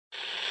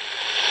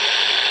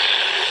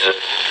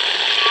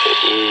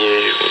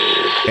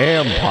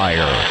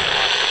Empire.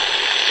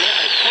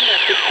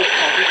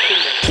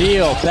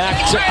 Heel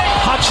back to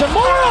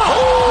Hachimura.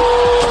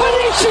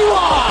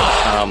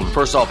 Konnichiwa.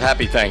 First off,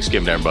 happy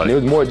Thanksgiving to everybody. It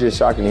was more just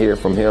shocking to hear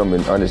from him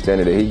and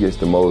understanding that he gets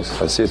the most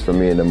assists from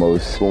me and the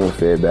most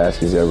spoon-fed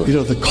baskets ever. You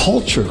know, the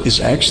culture is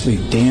actually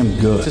damn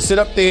good. To sit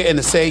up there and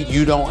to say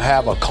you don't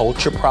have a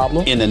culture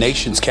problem in the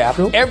nation's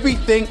capital,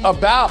 everything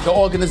about the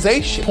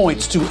organization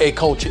points to a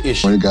culture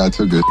issue. One guy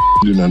took a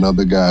in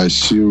another guy's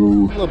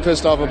shoe. I'm a little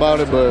pissed off about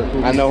it, but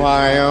I know how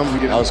I am.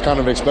 I was kind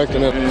of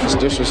expecting it. It's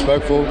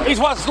disrespectful. It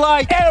was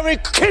like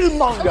Eric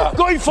Killmonger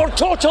going for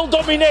total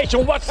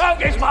domination. What's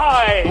up is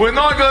mine. We're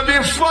not going to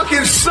be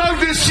fucking sunk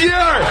this year.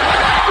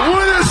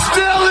 We're the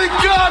Stanley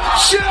Cup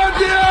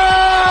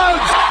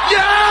champions!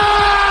 Yeah!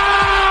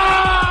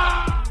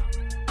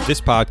 This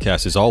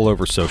podcast is all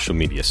over social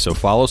media, so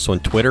follow us on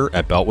Twitter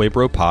at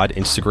BeltwayBroPod,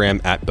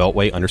 Instagram at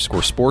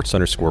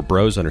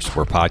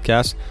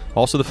Beltway_sports_bros_podcast.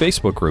 Also the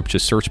Facebook group,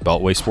 just search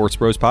Beltway Sports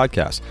Bros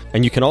Podcast.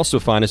 And you can also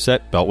find us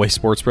at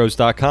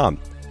BeltwaySportsBros.com.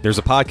 There's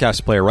a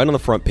podcast player right on the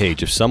front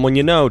page. If someone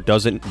you know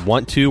doesn't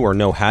want to or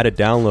know how to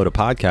download a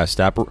podcast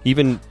app or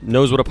even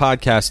knows what a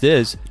podcast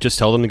is, just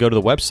tell them to go to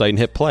the website and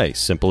hit play.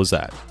 Simple as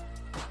that.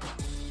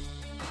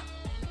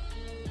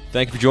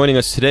 Thank you for joining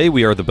us today.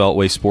 We are the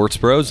Beltway Sports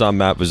Bros. I'm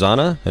Matt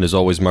Vazana, and as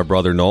always, my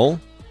brother Noel.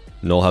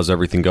 Noel, how's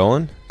everything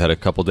going? Had a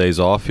couple days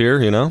off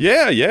here, you know?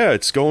 Yeah,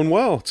 it's going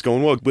well. It's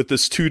going well. With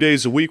this 2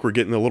 days a week, we're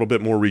getting a little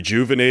bit more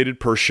rejuvenated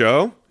per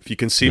show. If you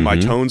can see, my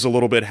tone's a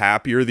little bit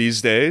happier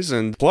these days.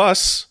 And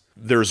plus,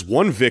 there's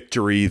one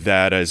victory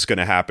that is going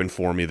to happen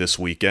for me this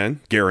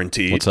weekend,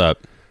 guaranteed. What's up?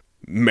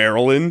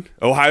 Maryland,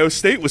 Ohio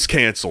State was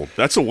canceled.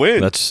 That's a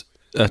win. That's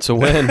a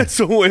win. That's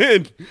a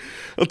win.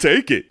 I'll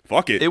take it.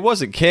 Fuck it. It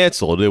wasn't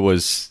canceled. It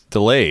was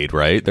delayed,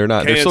 right? They're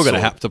not. Canceled. They're still going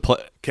to have to play.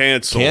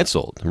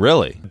 Canceled.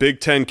 Really? Big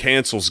Ten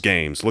cancels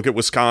games. Look at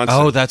Wisconsin.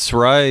 Oh, that's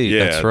right.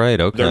 Yeah, that's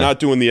right. Okay. They're not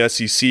doing the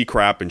SEC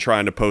crap and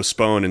trying to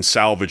postpone and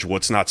salvage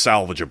what's not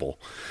salvageable.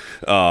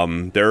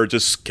 They're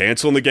just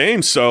canceling the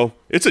game. So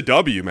it's a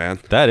W, man.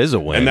 That is a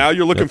win. And now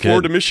you're looking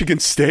forward to Michigan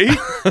State?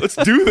 Let's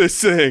do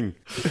this thing.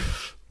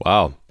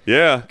 Wow.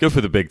 Yeah. Good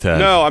for the Big Ten.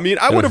 No, I mean,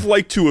 I would have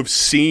liked to have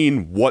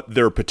seen what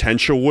their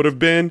potential would have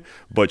been,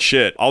 but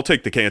shit, I'll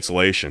take the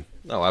cancellation.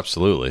 Oh,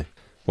 absolutely.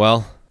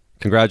 Well,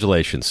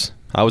 congratulations.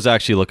 I was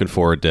actually looking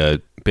forward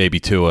to Baby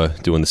Tua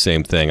doing the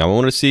same thing. I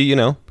want to see,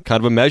 kind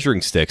of a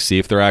measuring stick, see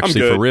if they're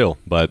actually for real,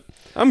 but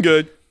I'm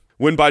good.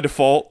 Win by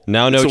default.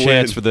 Now no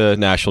chance for the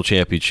national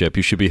championship.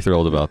 You should be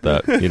thrilled about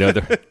that.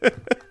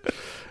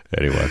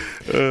 Anyway.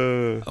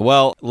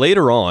 Well,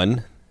 later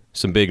on,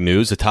 some big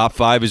news. The top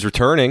 5 is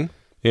returning.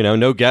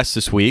 No guests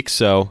this week,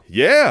 so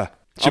yeah,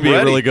 should be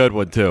a really good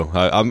one too.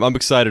 I'm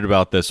excited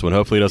about this one.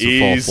 Hopefully, it doesn't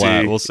fall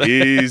flat. We'll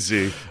see.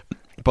 Easy.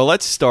 But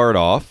let's start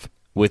off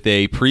with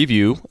a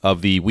preview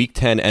of the Week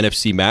 10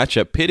 NFC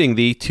matchup pitting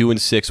the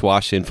 2-6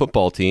 Washington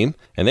football team,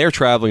 and they're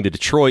traveling to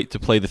Detroit to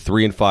play the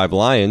 3-5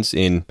 Lions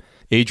in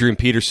Adrian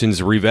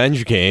Peterson's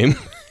revenge game.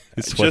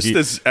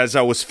 Just as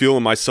I was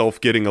feeling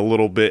myself getting a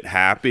little bit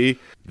happy,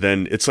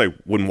 then it's like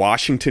when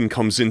Washington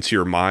comes into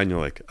your mind, you're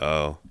like,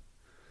 oh,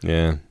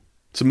 yeah.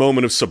 It's a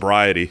moment of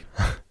sobriety.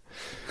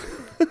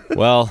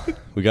 Well,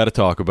 we got to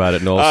talk about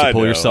it, Noel, so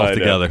pull yourself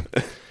together.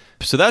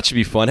 So that should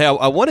be fun. Hey,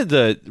 I wanted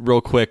to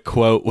real quick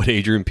quote what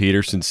Adrian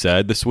Peterson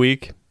said this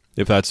week,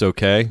 if that's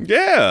okay.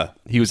 Yeah.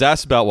 He was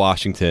asked about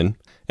Washington,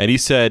 and he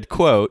said,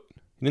 quote,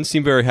 he didn't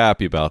seem very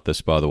happy about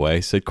this, by the way.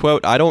 He said,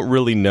 quote, I don't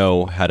really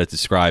know how to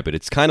describe it.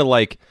 It's kind of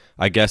like,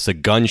 I guess, a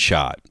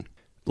gunshot.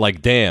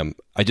 Like, damn,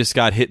 I just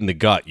got hit in the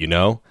gut,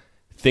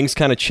 Things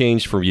kind of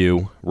changed for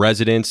you.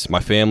 Residents,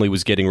 my family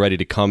was getting ready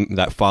to come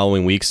that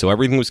following week, so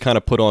everything was kind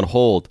of put on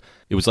hold.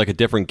 It was like a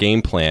different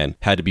game plan,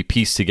 had to be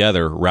pieced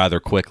together rather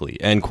quickly,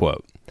 end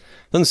quote.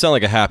 Doesn't sound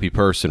like a happy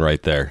person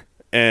right there.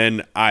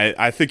 And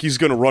I think he's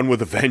going to run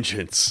with a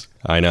vengeance.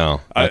 I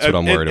know. That's what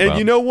I'm worried about. And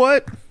you know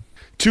what?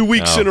 2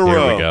 weeks in a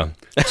row. Here we go.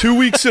 2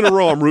 weeks in a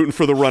row, I'm rooting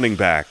for the running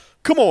back.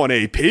 Come on,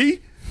 AP.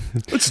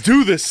 Let's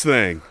do this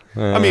thing.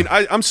 I mean,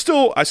 I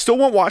still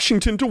want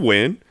Washington to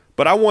win.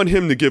 But I want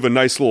him to give a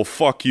nice little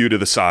fuck you to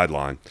the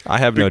sideline. I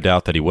have no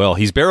doubt that he will.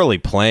 He's barely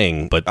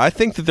playing, but I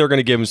think that they're going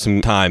to give him some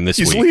time this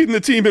week. He's leading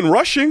the team in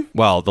rushing.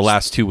 Well, the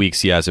last 2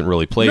 weeks he hasn't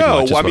really played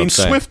much. No, I mean,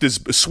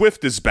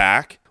 Swift is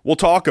back. We'll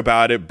talk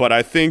about it, but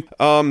I think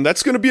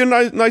that's going to be a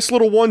nice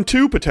little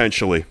 1-2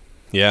 potentially.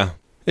 Yeah.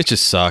 It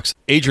just sucks.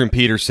 Adrian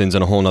Peterson's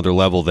on a whole nother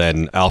level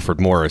than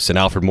Alfred Morris, and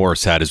Alfred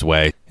Morris had his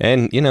way.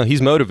 And,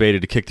 he's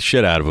motivated to kick the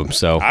shit out of him,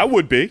 so. I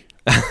would be.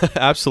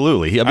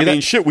 Absolutely. I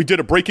mean, shit, we did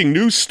a breaking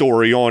news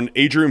story on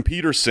Adrian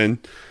Peterson.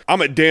 I'm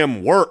at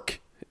damn work.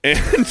 And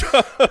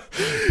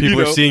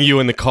people are seeing you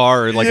in the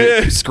car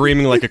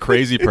screaming like a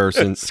crazy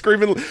person.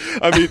 Screaming.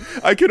 I mean,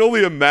 I can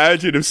only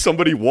imagine if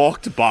somebody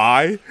walked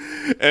by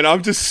and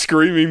I'm just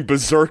screaming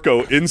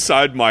berserko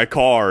inside my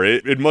car.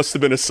 It must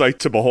have been a sight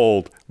to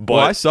behold.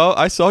 But well,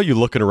 I saw you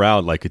looking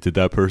around like, did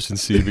that person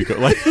see me?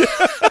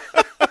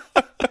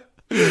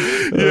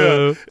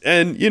 Yeah.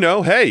 And,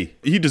 hey,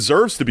 he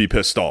deserves to be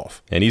pissed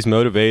off. And he's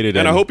motivated.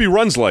 And I hope he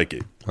runs like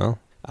it. Well,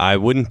 I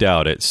wouldn't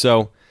doubt it.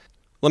 So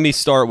let me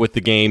start with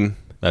the game,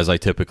 as I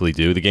typically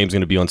do. The game's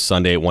going to be on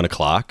Sunday at 1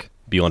 o'clock,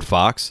 be on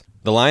Fox.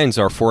 The Lions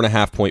are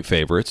 4.5-point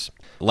favorites.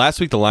 Last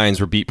week, the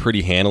Lions were beat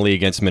pretty handily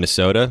against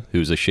Minnesota,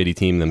 who's a shitty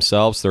team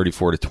themselves,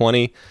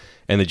 34-20.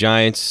 And the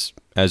Giants,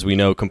 as we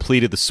know,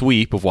 completed the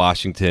sweep of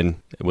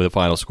Washington with a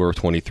final score of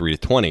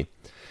 23-20.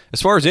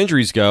 As far as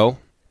injuries go,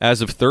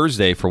 as of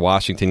Thursday for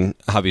Washington,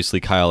 obviously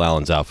Kyle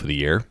Allen's out for the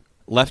year.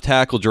 Left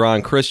tackle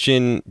Jerron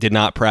Christian did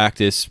not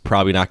practice,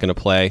 probably not going to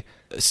play.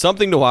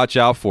 Something to watch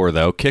out for,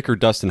 though. Kicker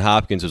Dustin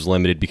Hopkins was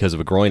limited because of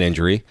a groin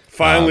injury.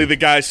 Finally, the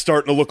guy's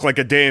starting to look like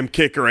a damn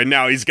kicker, and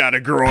now he's got a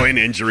groin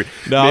injury.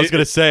 No, I was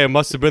going to say, it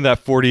must have been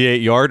that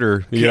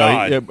 48-yarder. You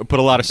know,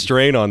 put a lot of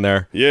strain on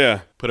there.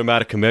 Yeah. Put him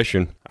out of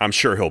commission. I'm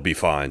sure he'll be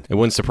fine. It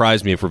wouldn't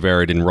surprise me if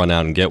Rivera didn't run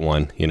out and get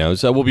one, you know.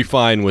 So we'll be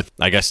fine with,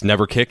 I guess,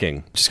 never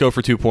kicking. Just go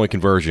for 2-point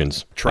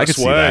conversions. I can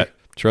see that.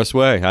 Trust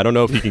Way. I don't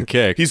know if he can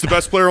kick. He's the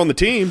best player on the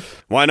team.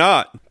 Why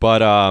not?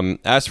 But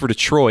as for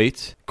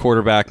Detroit,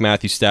 quarterback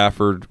Matthew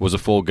Stafford was a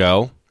full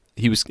go.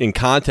 He was in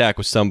contact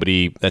with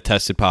somebody that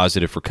tested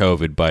positive for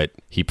COVID, but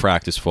he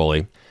practiced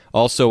fully.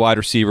 Also, wide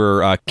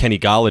receiver Kenny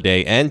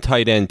Golladay and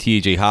tight end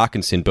T.J.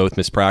 Hawkinson both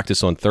missed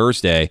practice on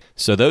Thursday.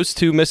 So those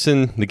two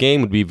missing the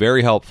game would be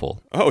very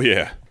helpful. Oh,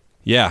 yeah.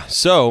 Yeah,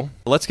 so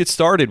let's get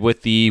started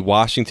with the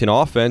Washington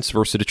offense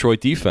versus the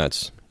Detroit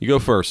defense. You go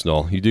first,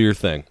 Noel. You do your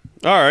thing.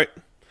 All right.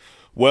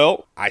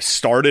 Well, I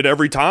start it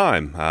every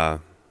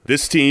time.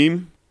 This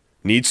team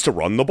needs to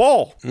run the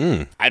ball.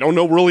 I don't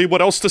know really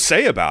what else to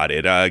say about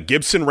it.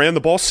 Gibson ran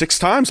the ball 6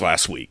 times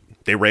last week.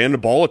 They ran the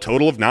ball a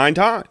total of 9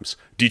 times.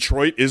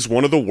 Detroit is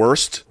one of the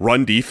worst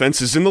run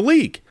defenses in the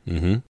league.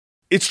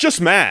 It's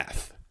just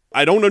math.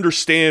 I don't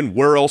understand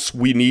where else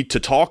we need to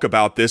talk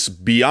about this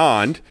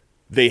beyond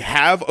they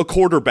have a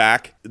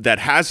quarterback that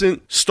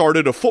hasn't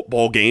started a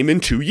football game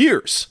in 2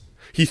 years.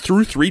 He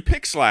threw 3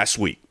 picks last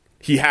week.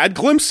 He had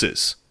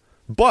glimpses.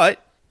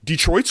 But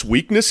Detroit's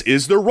weakness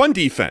is their run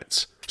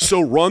defense. So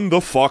run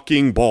the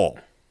fucking ball.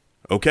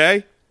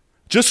 Okay?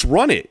 Just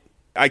run it.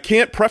 I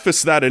can't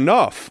preface that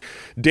enough.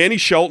 Danny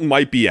Shelton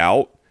might be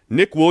out.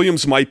 Nick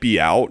Williams might be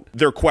out.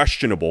 They're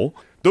questionable.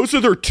 Those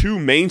are their 2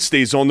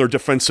 mainstays on their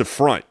defensive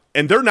front.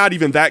 And they're not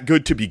even that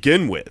good to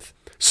begin with.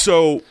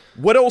 So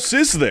what else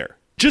is there?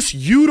 Just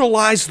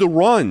utilize the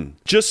run.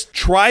 Just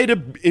try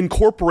to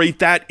incorporate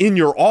that in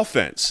your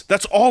offense.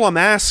 That's all I'm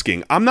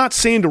asking. I'm not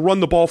saying to run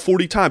the ball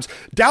 40 times.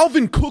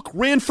 Dalvin Cook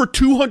ran for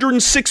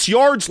 206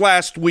 yards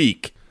last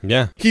week.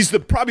 Yeah. He's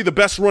probably the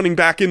best running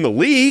back in the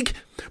league.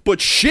 But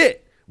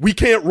shit, we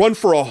can't run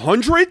for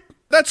 100?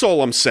 That's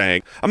all I'm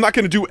saying. I'm not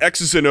going to do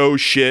X's and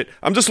O's shit.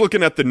 I'm just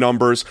looking at the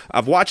numbers.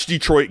 I've watched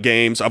Detroit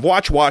games. I've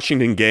watched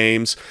Washington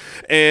games.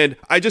 And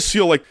I just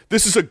feel like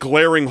this is a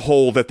glaring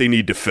hole that they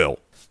need to fill.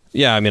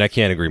 Yeah, I mean, I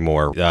can't agree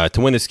more.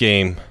 To win this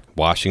game,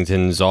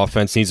 Washington's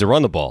offense needs to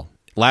run the ball.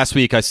 Last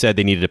week, I said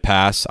they needed to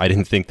pass. I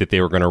didn't think that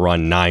they were going to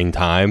run 9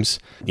 times.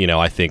 You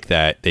know, I think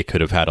that they could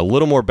have had a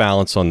little more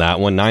balance on that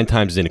one. 9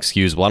 times is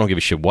inexcusable. I don't give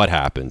a shit what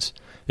happens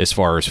as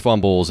far as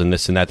fumbles and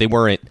this and that. They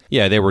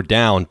were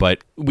down,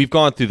 but we've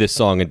gone through this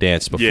song and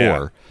dance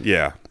before.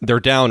 Yeah. They're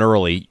down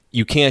early.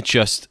 You can't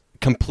just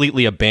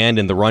completely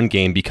abandon the run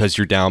game because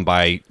you're down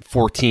by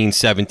 14,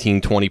 17,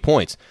 20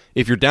 points.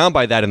 If you're down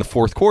by that in the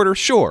fourth quarter,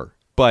 sure.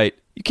 But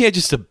you can't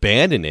just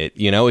abandon it,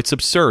 you know? It's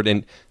absurd.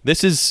 And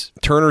this is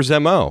Turner's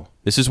MO.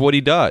 This is what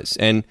he does.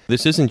 And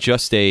this isn't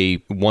just a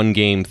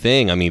one-game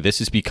thing. I mean,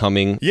 this is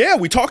becoming... Yeah,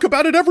 we talk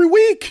about it every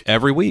week.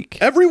 Every week.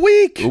 Every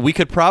week. We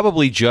could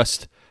probably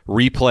just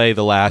replay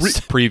the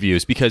last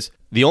previews because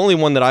the only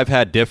one that I've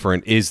had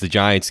different is the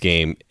Giants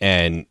game.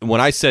 And when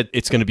I said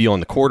it's going to be on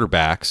the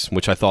quarterbacks,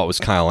 which I thought was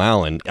Kyle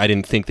Allen, I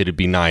didn't think that it'd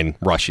be 9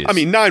 rushes. I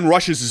mean, 9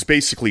 rushes is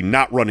basically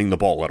not running the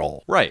ball at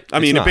all. Right. I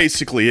mean, it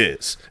basically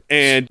is.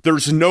 And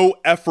there's no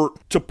effort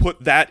to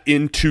put that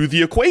into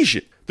the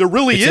equation. There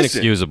really isn't. It's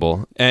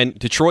inexcusable. And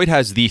Detroit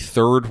has the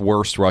 3rd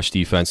worst rush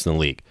defense in the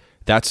league.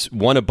 That's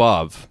one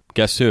above,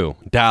 guess who?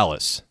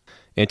 Dallas.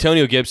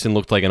 Antonio Gibson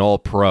looked like an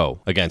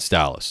all-pro against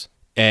Dallas.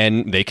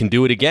 And they can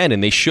do it again,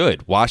 and they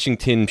should.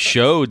 Washington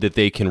showed that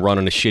they can run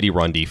on a shitty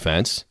run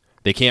defense.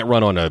 They can't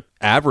run on an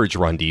average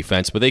run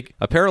defense, but they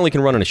apparently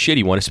can run on a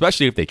shitty one,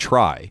 especially if they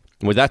try.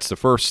 Well, that's the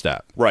first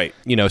step. Right.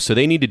 You know, so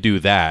they need to do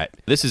that.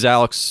 This is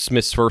Alex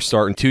Smith's first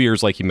start in 2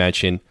 years, like you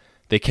mentioned.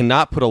 They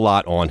cannot put a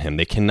lot on him.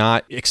 They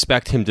cannot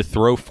expect him to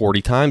throw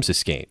 40 times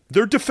this game.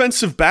 Their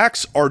defensive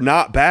backs are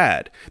not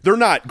bad. They're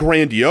not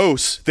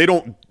grandiose. They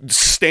don't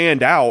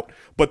stand out.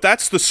 But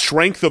that's the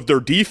strength of their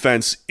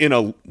defense they're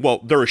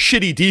a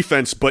shitty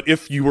defense, but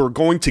if you were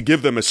going to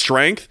give them a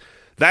strength,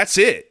 that's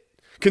it.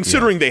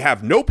 Considering they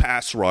have no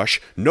pass rush,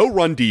 no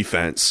run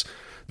defense,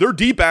 their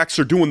D-backs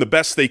are doing the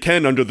best they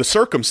can under the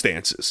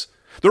circumstances.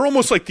 They're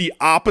almost like the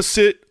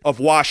opposite of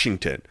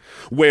Washington,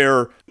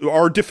 where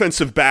our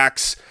defensive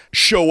backs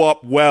show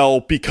up well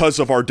because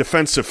of our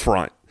defensive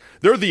front.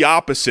 They're the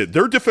opposite.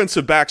 Their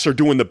defensive backs are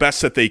doing the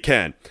best that they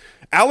can.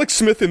 Alex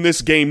Smith in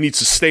this game needs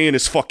to stay in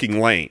his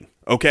fucking lane.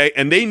 Okay,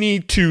 and they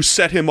need to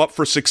set him up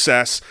for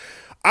success.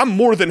 I'm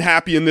more than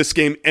happy in this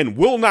game and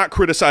will not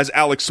criticize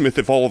Alex Smith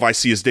if all of I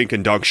see is dink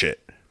and dunk shit.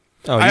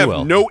 Oh, I have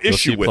will. no You'll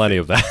issue see with plenty it.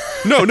 of that.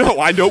 No,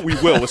 I know we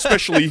will,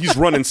 especially he's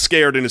running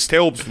scared and his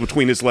tail's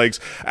between his legs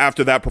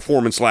after that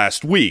performance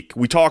last week.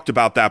 We talked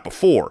about that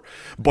before.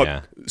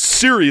 But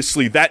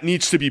seriously, that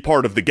needs to be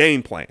part of the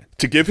game plan.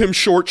 To give him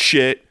short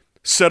shit,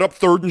 set up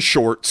 3rd and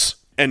shorts,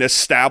 and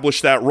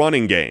establish that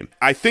running game.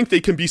 I think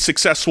they can be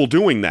successful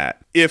doing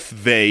that if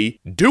they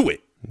do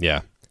it.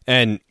 Yeah.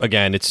 And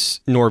again, it's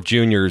Norv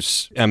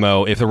Jr.'s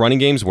MO. If the running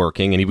game's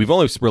working, and we've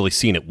only really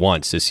seen it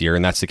once this year,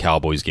 and that's the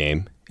Cowboys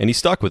game, and he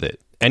stuck with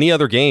it. Any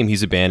other game,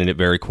 he's abandoned it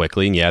very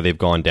quickly. And yeah, they've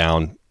gone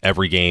down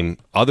every game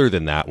other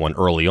than that one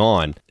early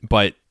on.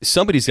 But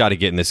somebody's got to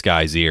get in this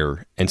guy's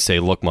ear and say,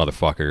 look,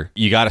 motherfucker,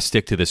 you got to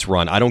stick to this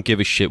run. I don't give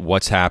a shit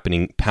what's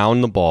happening.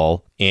 Pound the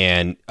ball.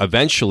 And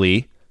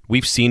eventually,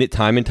 we've seen it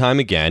time and time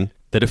again,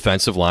 the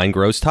defensive line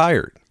grows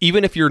tired.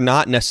 Even if you're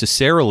not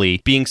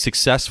necessarily being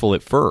successful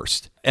at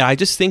first. And I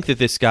just think that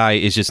this guy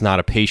is just not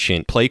a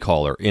patient play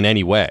caller in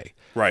any way.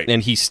 Right.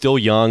 And he's still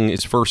young.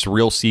 His first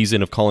real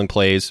season of calling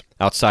plays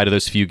outside of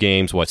those few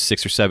games,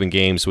 6 or 7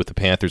 games with the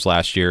Panthers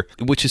last year,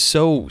 which is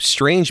so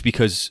strange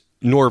because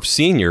Norv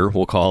Sr.,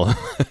 we'll call him,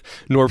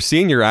 Norv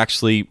Sr.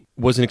 actually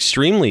was an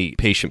extremely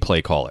patient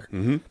play caller.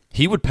 Mm-hmm.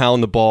 He would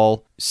pound the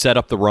ball, set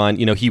up the run.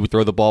 He would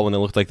throw the ball when they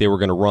looked like they were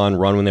going to run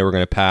when they were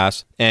going to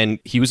pass. And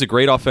he was a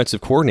great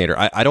offensive coordinator.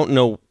 I don't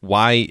know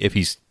why, if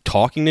he's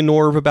talking to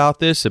Norv about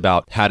this,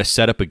 about how to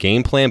set up a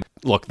game plan.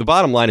 Look, the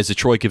bottom line is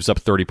Detroit gives up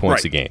 30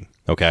 points a game,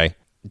 okay?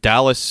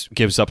 Dallas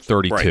gives up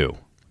 32. Right.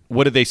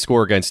 What did they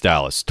score against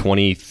Dallas?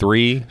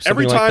 23?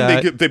 Every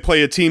time they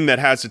play a team that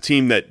has a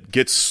team that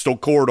gets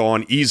scored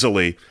on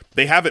easily,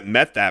 they haven't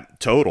met that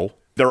total.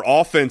 Their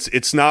offense,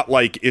 it's not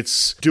like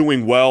it's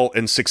doing well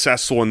and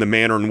successful in the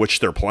manner in which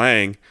they're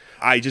playing.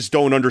 I just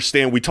don't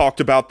understand. We talked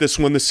about this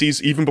when the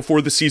season, even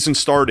before the season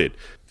started.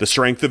 The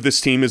strength of this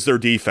team is their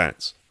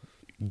defense.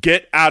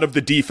 Get out of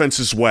the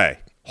defense's way.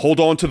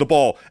 Hold on to the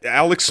ball.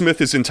 Alex Smith,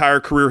 his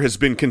entire career, has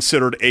been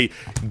considered a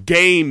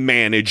game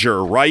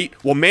manager, right?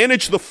 Well,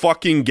 manage the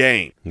fucking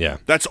game. Yeah.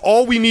 That's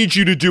all we need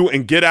you to do,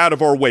 and get out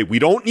of our way. We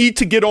don't need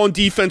to get on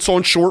defense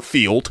on short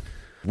field.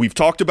 We've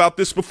talked about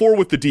this before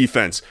with the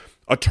defense.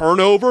 A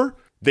turnover,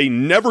 they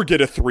never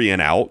get a 3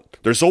 and out.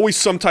 There's always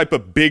some type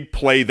of big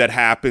play that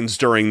happens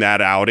during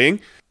that outing.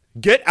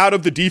 Get out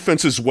of the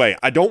defense's way.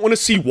 I don't want to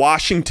see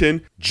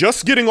Washington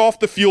just getting off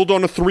the field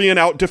on a 3 and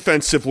out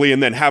defensively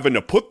and then having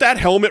to put that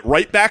helmet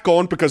right back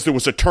on because there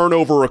was a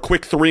turnover or a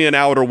quick 3 and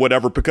out or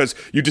whatever because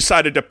you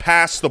decided to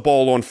pass the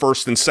ball on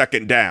 1st and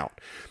 2nd down.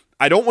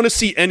 I don't want to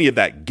see any of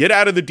that. Get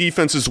out of the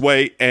defense's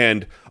way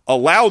and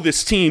allow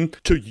this team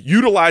to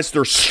utilize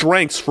their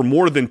strengths for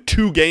more than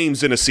 2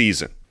 games in a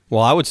season.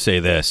 Well, I would say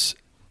this.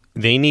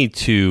 They need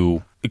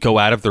to go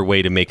out of their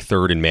way to make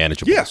 3rd and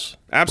manageables. Yes,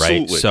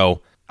 absolutely. Right?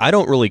 So I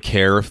don't really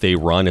care if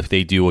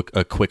they do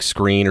a quick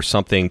screen or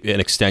something, an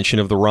extension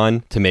of the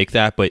run to make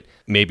that, but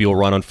maybe you'll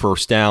run on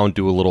 1st down,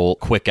 do a little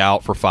quick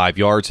out for 5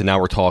 yards, and now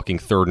we're talking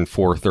 3rd and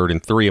 4, 3rd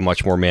and 3, a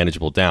much more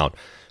manageable down.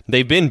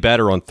 They've been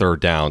better on 3rd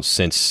downs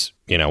since,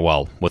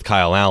 with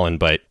Kyle Allen,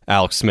 but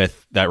Alex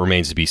Smith, that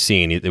remains to be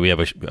seen. We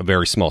have a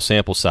very small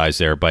sample size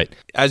there, but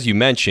as you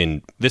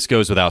mentioned, this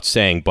goes without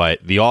saying, but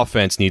the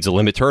offense needs to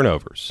limit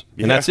turnovers,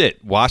 and that's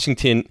it.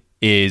 Washington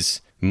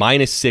is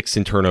 -6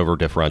 in turnover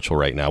differential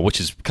right now, which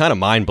is kind of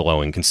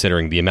mind-blowing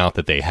considering the amount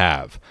that they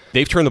have.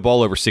 They've turned the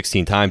ball over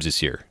 16 times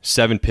this year.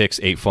 7 picks,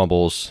 8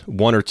 fumbles,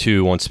 1 or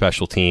 2 on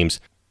special teams.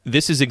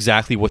 This is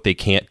exactly what they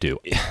can't do.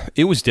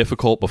 It was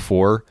difficult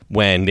before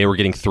when they were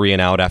getting 3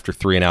 and out after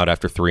 3 and out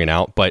after 3 and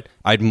out, but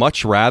I'd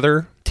much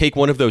rather take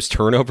one of those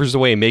turnovers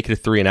away and make it a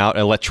 3 and out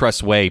and let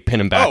Tress Way pin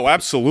him back. Oh,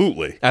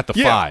 absolutely. At the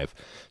 5.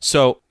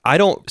 So I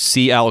don't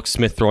see Alex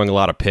Smith throwing a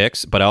lot of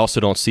picks, but I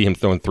also don't see him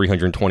throwing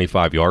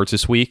 325 yards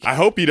this week. I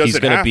hope he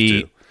doesn't have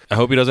to. I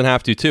hope he doesn't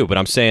have to too, but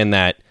I'm saying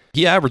that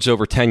he averaged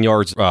over 10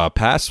 yards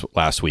pass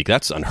last week.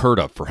 That's unheard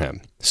of for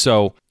him.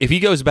 So if he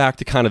goes back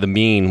to kind of the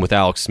mean with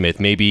Alex Smith,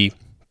 maybe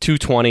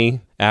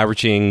 220,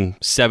 averaging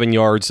 7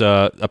 yards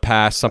a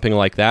pass, something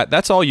like that,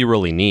 that's all you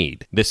really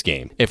need this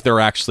game if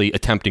they're actually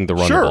attempting to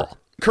run the ball.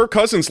 Kirk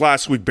Cousins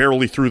last week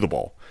barely threw the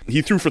ball.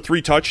 He threw for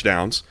 3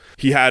 touchdowns.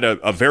 He had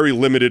a very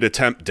limited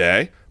attempt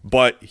day,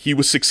 but he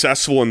was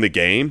successful in the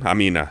game. I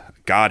mean,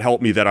 God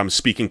help me that I'm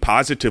speaking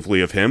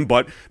positively of him,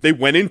 but they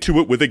went into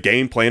it with a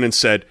game plan and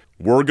said,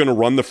 we're going to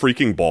run the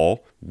freaking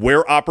ball.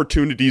 Where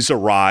opportunities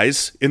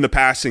arise in the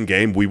passing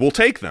game, we will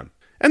take them.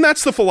 And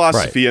that's the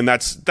philosophy, and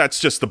that's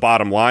just the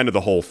bottom line of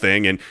the whole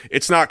thing, and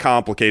it's not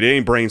complicated. It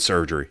ain't brain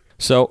surgery.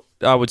 So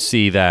I would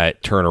see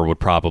that Turner would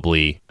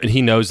probably, and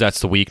he knows that's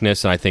the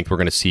weakness, and I think we're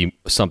going to see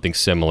something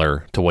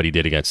similar to what he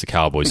did against the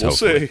Cowboys,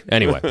 hopefully. See.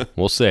 Anyway,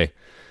 we'll see.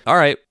 All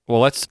right,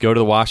 well, let's go to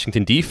the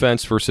Washington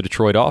defense versus the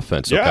Detroit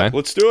offense, okay? Yeah,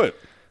 let's do it.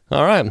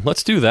 All right,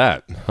 let's do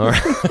that. All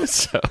right,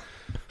 so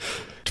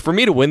for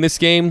me to win this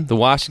game, the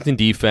Washington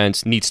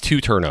defense needs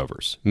 2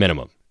 turnovers,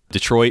 minimum.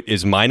 Detroit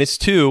is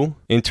 -2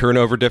 in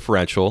turnover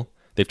differential.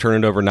 They've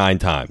turned it over 9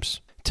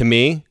 times. To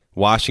me,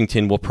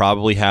 Washington will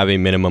probably have a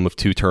minimum of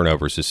 2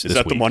 turnovers this week. Is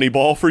that the money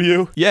ball for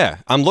you? Yeah.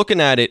 I'm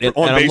looking at it.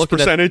 On base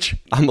percentage?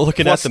 I'm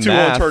looking at the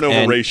math. +2 on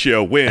turnover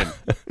ratio, win.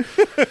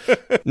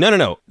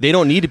 No. They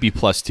don't need to be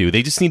 +2.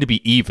 They just need to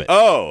be even.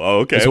 Oh,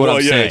 okay. Is what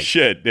I'm saying.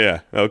 Shit.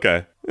 Yeah,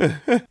 okay.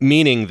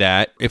 Meaning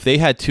that if they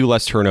had 2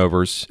 less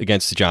turnovers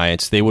against the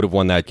Giants, they would have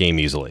won that game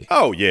easily.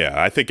 Oh, yeah.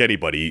 I think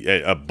anybody,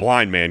 a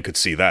blind man could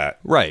see that.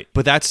 Right.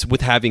 But that's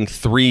with having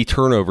 3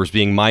 turnovers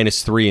being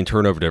 -3 in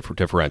turnover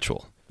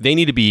differential. They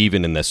need to be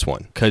even in this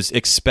one because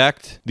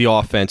expect the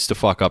offense to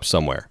fuck up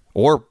somewhere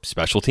or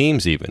special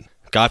teams even.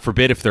 God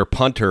forbid if their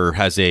punter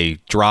has a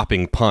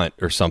dropping punt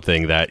or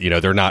something that,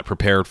 they're not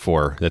prepared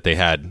for, that they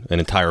had an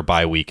entire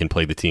bye week and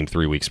played the team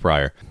 3 weeks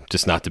prior.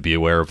 Just not to be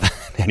aware of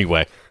that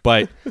anyway.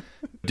 But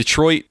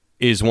Detroit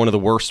is one of the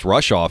worst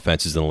rush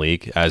offenses in the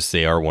league, as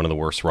they are one of the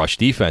worst rush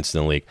defenses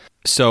in the league.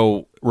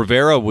 So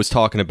Rivera was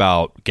talking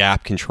about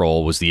gap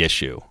control was the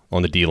issue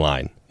on the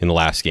D-line in the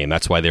last game.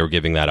 That's why they were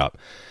giving that up.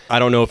 I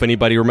don't know if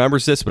anybody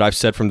remembers this, but I've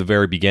said from the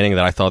very beginning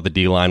that I thought the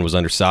D-line was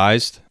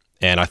undersized,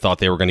 and I thought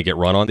they were going to get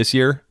run on this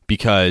year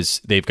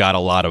because they've got a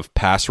lot of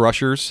pass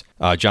rushers.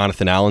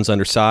 Jonathan Allen's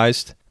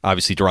undersized.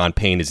 Obviously, Daron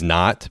Payne is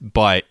not,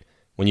 but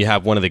when you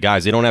have one of the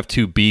guys, they don't have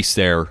 2 beasts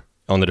there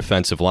on the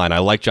defensive line. I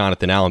like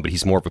Jonathan Allen, but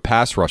he's more of a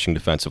pass-rushing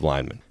defensive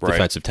lineman,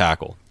 defensive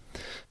tackle.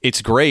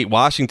 It's great.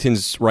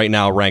 Washington's right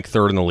now ranked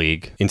 3rd in the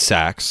league in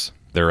sacks.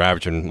 They're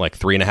averaging like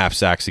 3.5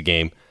 sacks a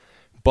game,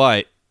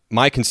 but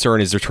my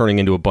concern is they're turning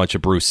into a bunch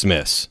of Bruce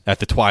Smiths at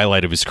the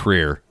twilight of his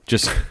career,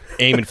 just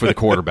aiming for the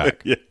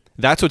quarterback. Yeah.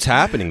 That's what's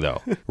happening,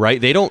 though,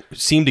 right? They don't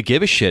seem to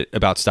give a shit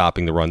about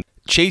stopping the run.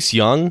 Chase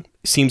Young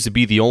seems to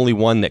be the only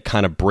one that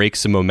kind of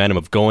breaks the momentum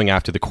of going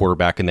after the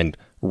quarterback and then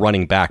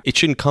running back. It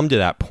shouldn't come to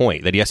that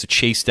point that he has to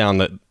chase down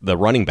the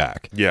running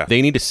back. Yeah.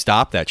 They need to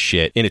stop that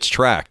shit in its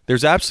track.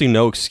 There's absolutely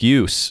no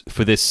excuse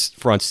for this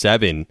front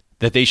 7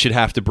 that they should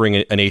have to bring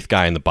an 8th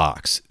guy in the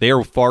box. They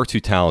are far too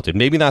talented.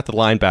 Maybe not the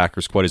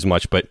linebackers quite as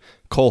much, but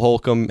Cole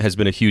Holcomb has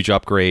been a huge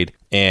upgrade,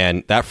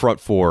 and that front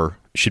 4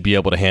 should be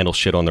able to handle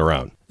shit on their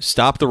own.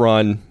 Stop the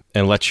run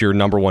and let your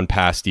number 1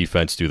 pass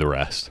defense do the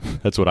rest.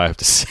 That's what I have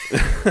to say.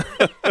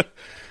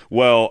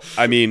 Well,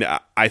 I mean,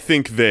 I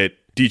think that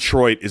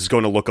Detroit is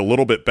going to look a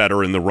little bit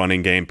better in the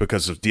running game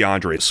because of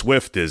DeAndre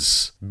Swift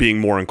is being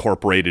more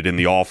incorporated in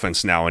the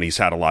offense now, and he's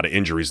had a lot of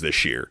injuries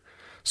this year.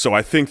 So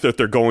I think that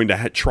they're going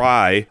to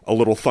try a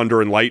little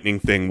thunder and lightning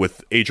thing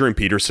with Adrian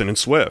Peterson and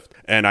Swift.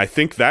 And I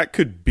think that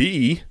could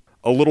be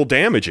a little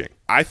damaging.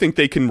 I think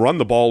they can run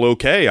the ball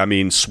okay. I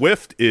mean,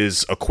 Swift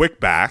is a quick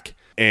back,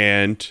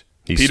 and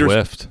he's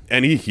Swift.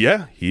 And he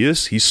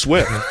is. He's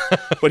Swift.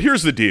 But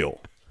here's the deal.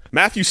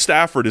 Matthew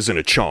Stafford isn't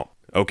a chump.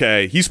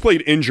 Okay, he's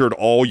played injured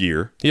all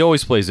year. He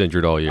always plays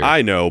injured all year.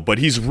 I know, but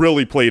he's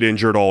really played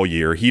injured all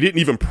year. He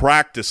didn't even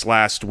practice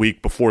last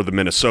week before the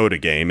Minnesota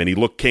game, and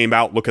he came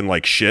out looking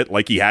like shit,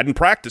 like he hadn't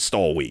practiced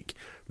all week.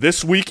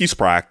 This week he's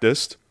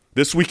practiced.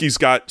 This week he's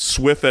got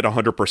Swift at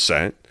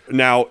 100%.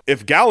 Now,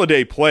 if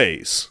Galladay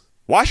plays,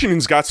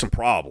 Washington's got some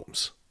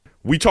problems.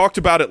 We talked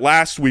about it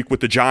last week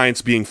with the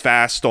Giants being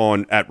fast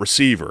at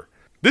receiver.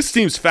 This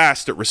team's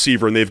fast at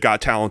receiver, and they've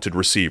got talented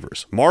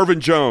receivers. Marvin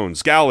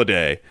Jones,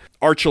 Galladay,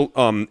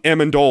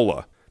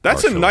 Amendola.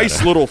 That's Archuleta. A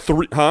nice little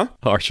three, huh?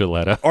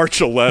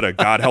 Archuleta,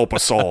 God help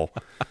us all.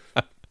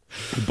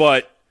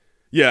 But,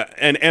 yeah,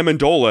 and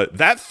Amendola,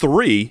 that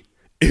 3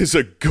 is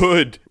a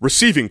good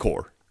receiving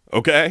core,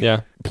 okay?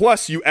 Yeah.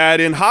 Plus, you add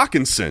in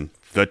Hawkinson,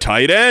 the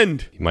tight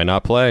end. He might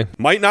not play.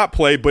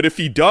 But if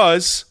he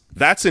does,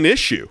 that's an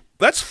issue.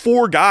 That's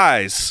 4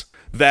 guys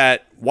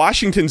that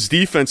Washington's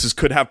defenses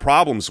could have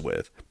problems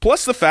with.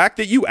 Plus the fact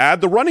that you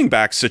add the running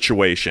back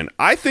situation.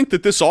 I think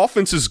that this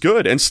offense is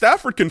good, and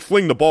Stafford can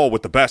fling the ball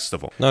with the best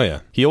of them. Oh,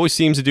 yeah. He always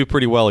seems to do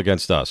pretty well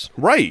against us.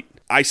 Right.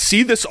 I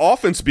see this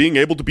offense being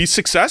able to be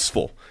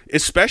successful,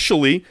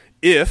 especially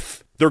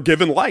if they're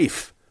given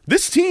life.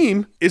 This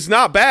team is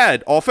not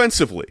bad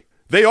offensively.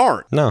 They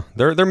aren't. No,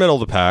 they're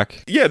middle of the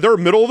pack. Yeah, they're a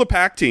middle of the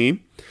pack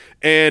team.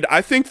 And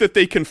I think that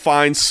they can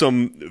find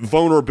some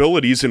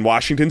vulnerabilities in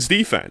Washington's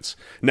defense.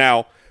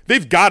 Now,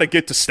 they've got to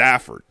get to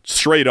Stafford,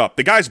 straight up.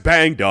 The guy's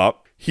banged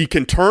up. He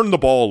can turn the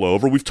ball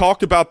over. We've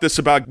talked about this,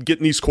 about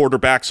getting these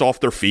quarterbacks off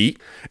their feet.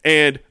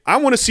 And I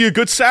want to see a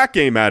good sack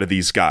game out of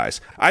these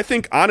guys. I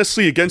think,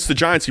 honestly, against the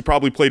Giants, he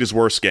probably played his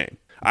worst game.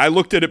 I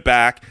looked at it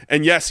back,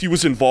 and yes, he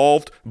was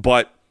involved,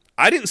 but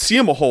I didn't see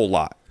him a whole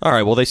lot. All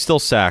right, well, they still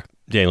sacked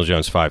Daniel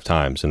Jones 5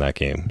 times in that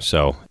game,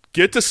 so...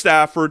 Get to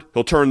Stafford,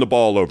 he'll turn the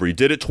ball over. He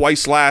did it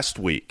twice last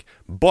week.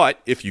 But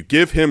if you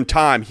give him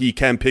time, he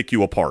can pick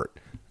you apart.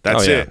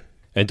 That's it.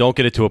 And don't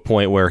get it to a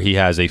point where he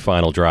has a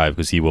final drive,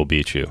 because he will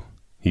beat you.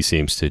 He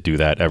seems to do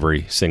that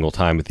every single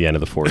time at the end of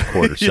the fourth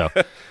quarter. So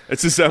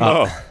it's his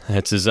MO.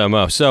 It's his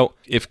MO. So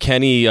if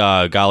Kenny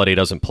Galladay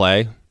doesn't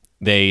play,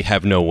 they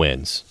have no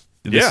wins.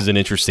 This is an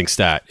interesting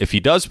stat. If he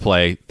does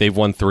play, they've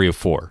won 3 of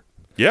 4.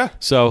 Yeah.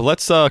 So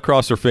let's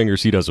cross our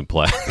fingers he doesn't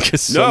play.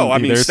 No, I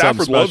mean,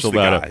 Stafford loves the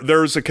guy.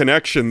 There's a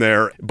connection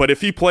there. But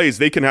if he plays,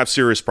 they can have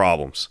serious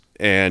problems.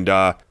 And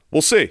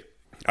we'll see.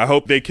 I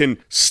hope they can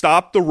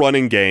stop the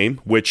running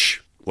game,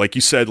 which Like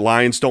you said,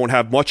 Lions don't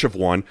have much of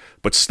one,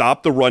 but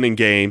stop the running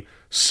game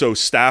so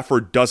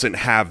Stafford doesn't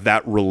have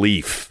that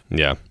relief.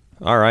 Yeah.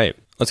 All right.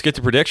 Let's get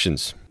to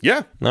predictions.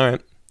 Yeah. All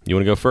right. You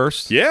want to go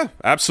first? Yeah,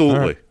 absolutely.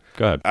 Right.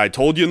 Go ahead. I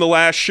told you in the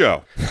last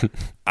show,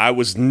 I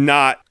was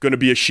not going to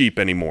be a sheep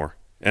anymore,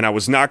 and I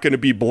was not going to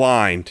be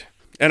blind.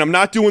 And I'm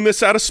not doing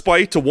this out of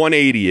spite to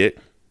 180 it.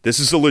 This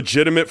is a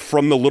legitimate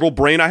from the little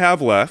brain I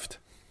have left.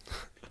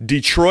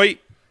 Detroit,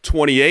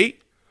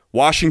 28.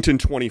 Washington,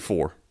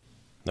 24.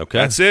 Okay.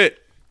 That's it.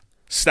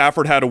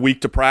 Stafford had a week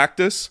to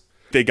practice.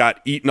 They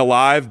got eaten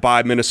alive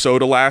by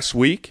Minnesota last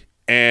week,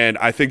 and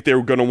I think they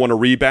were going to want to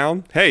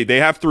rebound. Hey, they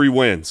have 3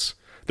 wins.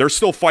 They're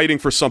still fighting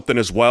for something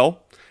as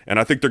well, and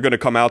I think they're going to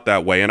come out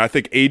that way. And I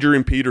think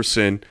Adrian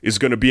Peterson is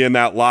going to be in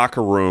that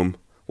locker room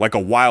like a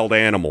wild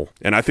animal,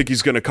 and I think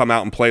he's going to come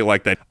out and play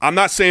like that. I'm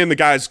not saying the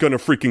guy's going to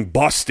freaking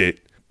bust it.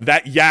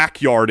 That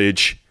yak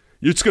yardage,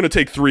 it's going to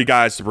take 3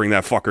 guys to bring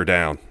that fucker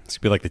down. It's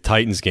going to be like the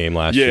Titans game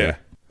last year.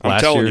 I'm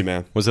telling you,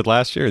 man. Was it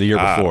last year or the year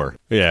before?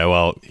 Yeah,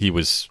 well, he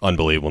was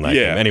unbelievable in that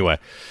game. Anyway,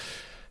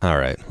 all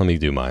right, let me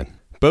do mine.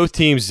 Both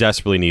teams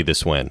desperately need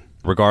this win,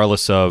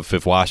 regardless of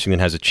if Washington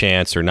has a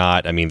chance or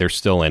not. I mean, they're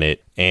still in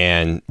it,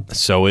 and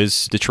so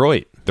is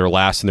Detroit. They're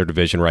last in their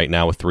division right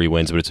now with 3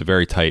 wins, but it's a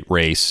very tight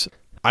race.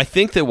 I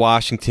think that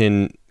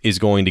Washington is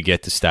going to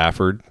get to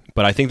Stafford,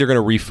 but I think they're going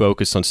to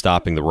refocus on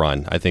stopping the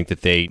run. I think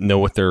that they know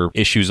what their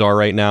issues are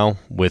right now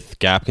with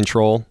gap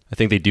control. I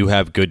think they do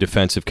have good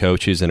defensive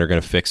coaches and are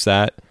going to fix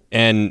that.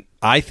 And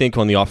I think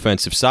on the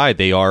offensive side,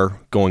 they are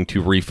going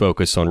to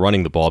refocus on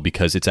running the ball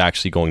because it's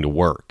actually going to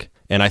work.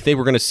 And I think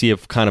we're going to see a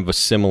kind of a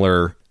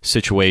similar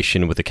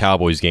situation with the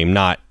Cowboys game,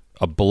 not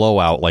a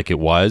blowout like it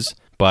was,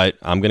 but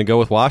I'm going to go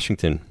with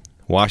Washington.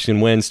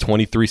 Washington wins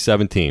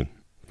 23-17.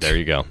 There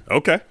you go.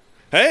 Okay.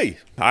 Hey,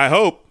 I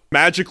hope.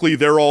 Magically,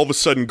 they're all of a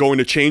sudden going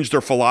to change their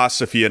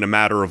philosophy in a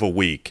matter of a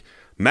week.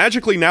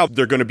 Magically, now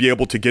they're going to be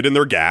able to get in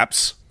their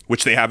gaps,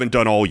 which they haven't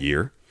done all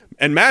year.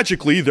 And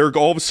magically, they're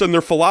all of a sudden their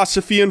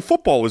philosophy in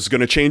football is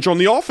going to change on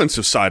the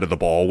offensive side of the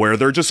ball, where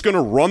they're just going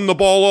to run the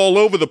ball all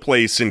over the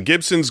place, and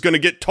Gibson's going to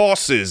get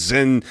tosses,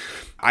 and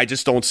I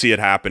just don't see it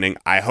happening.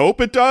 I hope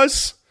it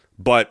does,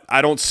 but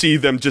I don't see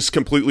them just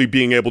completely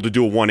being able to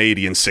do a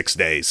 180 in 6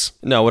 days.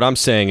 No, what I'm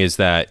saying is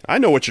that... I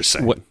know what you're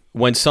saying.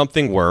 When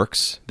something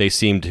works, they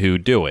seem to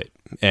do it,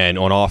 and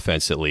on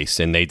offense at least,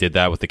 and they did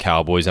that with the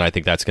Cowboys, and I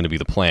think that's going to be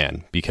the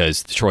plan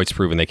because Detroit's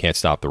proven they can't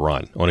stop the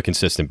run on a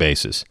consistent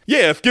basis.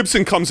 Yeah, if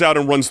Gibson comes out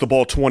and runs the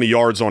ball 20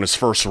 yards on his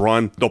first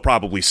run, they'll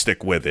probably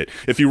stick with it.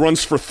 If he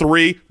runs for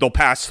 3, they'll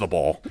pass the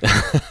ball.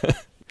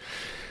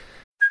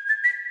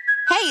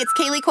 Hey, it's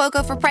Kaylee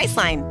Cuoco for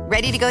Priceline.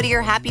 Ready to go to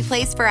your happy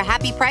place for a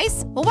happy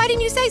price? Well, why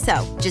didn't you say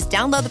so? Just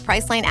download the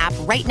Priceline app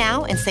right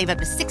now and save up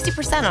to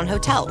 60% on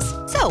hotels.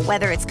 So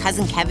whether it's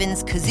Cousin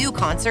Kevin's Kazoo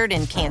Concert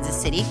in Kansas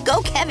City,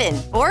 go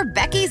Kevin, or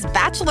Becky's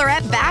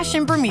Bachelorette Bash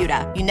in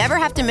Bermuda, you never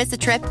have to miss a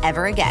trip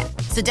ever again.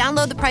 So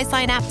download the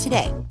Priceline app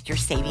today. Your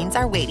savings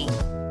are waiting.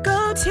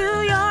 Go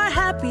to your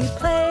happy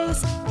place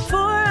for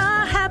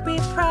a happy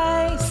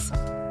price.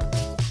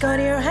 Go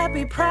to your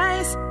happy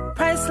price,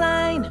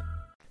 Priceline.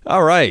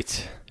 All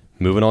right.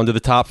 Moving on to the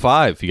top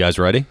 5. You guys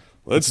ready?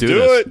 Let's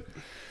do it.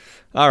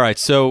 All right.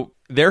 So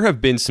there have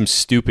been some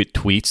stupid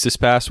tweets this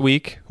past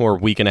week or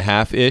week and a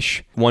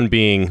half-ish. One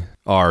being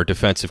our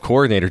defensive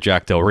coordinator,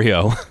 Jack Del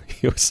Rio.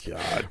 He was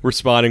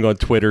responding on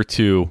Twitter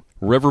to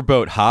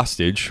Riverboat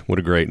Hostage. What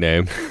a great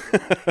name.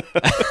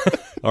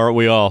 Aren't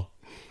we all?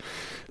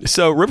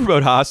 So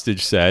Riverboat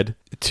Hostage said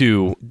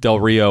to Del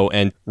Rio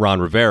and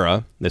Ron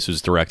Rivera, this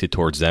was directed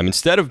towards them,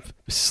 instead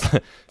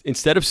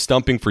of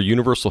stumping for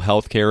universal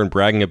health care and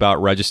bragging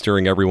about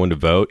registering everyone to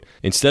vote,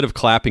 instead of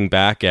clapping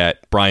back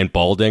at Brian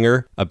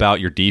Baldinger about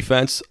your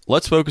defense,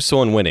 let's focus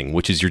on winning,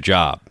 which is your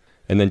job.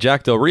 And then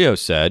Jack Del Rio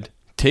said,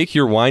 take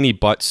your whiny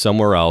butt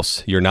somewhere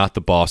else. You're not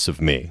the boss of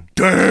me.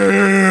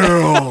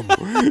 Damn!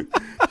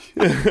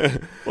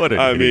 What an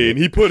I idiot. mean,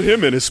 he put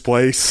him in his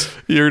place.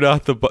 You're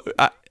not the boss.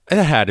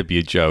 That had to be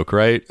a joke,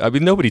 right? I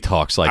mean, nobody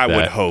talks like that. I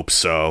would hope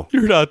so.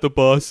 You're not the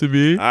boss of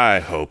me.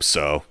 I hope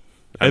so.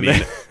 I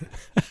mean,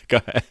 go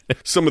ahead.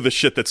 Some of the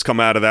shit that's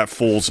come out of that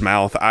fool's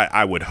mouth,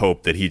 I would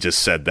hope that he just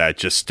said that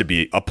just to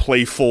be a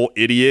playful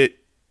idiot.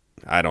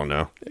 I don't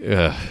know.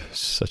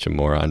 Such a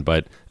moron.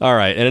 But all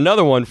right. And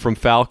another one from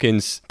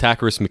Falcons,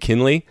 Takkarist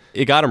McKinley.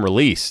 It got him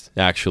released,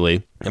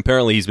 actually.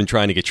 Apparently, he's been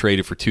trying to get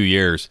traded for 2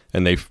 years,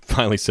 and they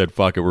finally said,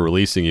 fuck it, we're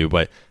releasing you.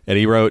 And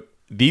he wrote,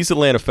 these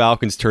Atlanta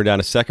Falcons turned down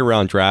a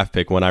second-round draft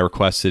pick when I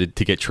requested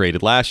to get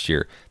traded last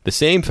year. The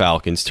same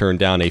Falcons turned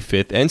down a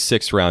 5th and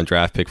 6th-round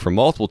draft pick from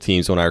multiple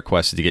teams when I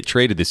requested to get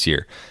traded this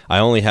year. I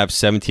only have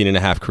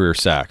 17.5 career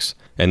sacks.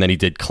 And then he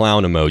did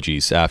clown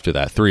emojis after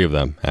that. 3 of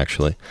them,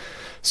 actually.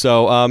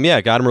 So,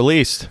 got him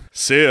released.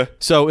 See ya.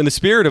 So, in the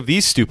spirit of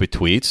these stupid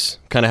tweets,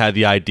 kind of had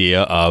the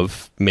idea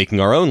of making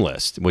our own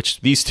list, which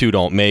these 2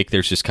 don't make.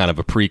 There's just kind of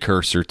a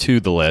precursor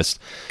to the list.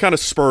 Kind of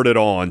spurred it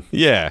on.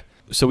 Yeah.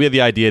 So we had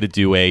the idea to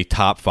do a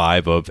top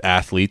 5 of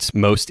athletes'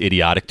 most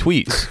idiotic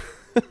tweets.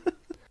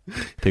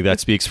 I think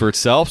that speaks for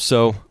itself.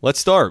 So let's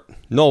start.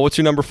 Noel, what's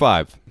your number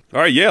 5?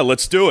 All right, yeah,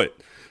 let's do it.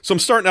 So I'm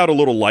starting out a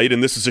little light,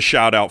 and this is a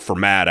shout out for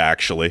Matt,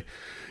 actually.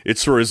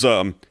 It's for his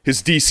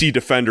DC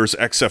Defenders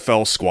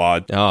XFL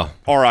squad. Oh.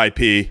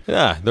 R.I.P.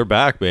 Yeah, they're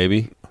back,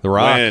 baby. The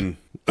Rock. When?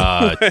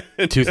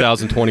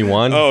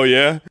 2021. Oh,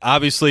 yeah?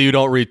 Obviously, you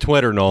don't read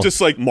Twitter, Noel.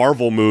 Just like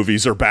Marvel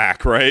movies are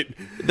back, right?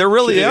 They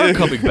really are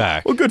coming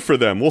back. Well, good for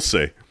them. We'll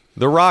see.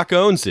 The Rock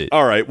owns it.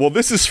 All right. Well,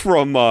 this is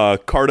from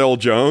Cardell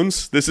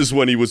Jones. This is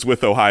when he was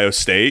with Ohio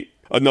State.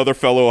 Another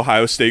fellow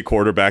Ohio State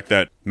quarterback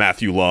that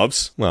Matthew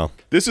loves. Well.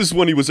 This is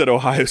when he was at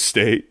Ohio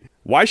State.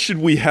 Why should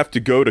we have to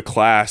go to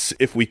class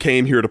if we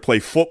came here to play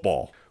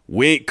football?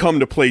 We ain't come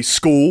to play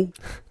school.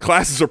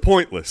 Classes are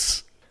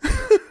pointless.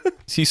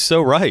 He's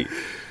so right.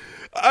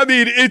 I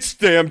mean, it's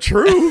damn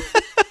true.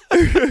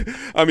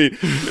 I mean,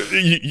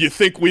 you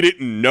think we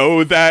didn't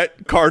know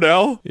that,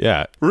 Cardell?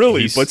 Yeah.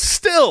 Really? But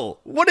still,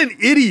 what an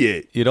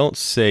idiot. You don't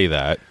say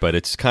that, but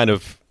it's kind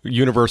of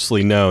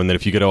universally known that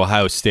if you go to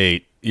Ohio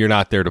State, you're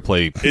not there to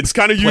play. It's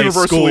kind of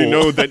universally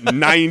known that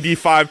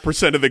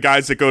 95% of the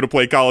guys that go to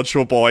play college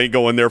football ain't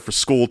going there for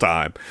school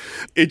time.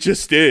 It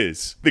just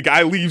is. The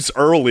guy leaves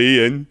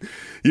early and,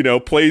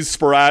 plays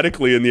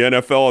sporadically in the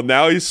NFL, and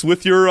now he's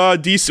with your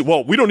DC.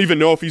 Well, we don't even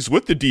know if he's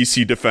with the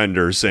DC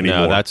Defenders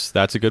anymore. No,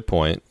 that's a good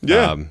point.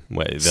 Yeah.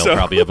 They'll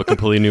probably have a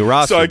completely new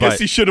roster. So I guess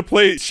he should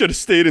have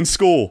stayed in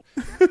school.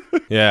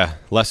 Yeah,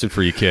 lesson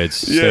for you kids.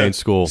 Stay in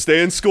school.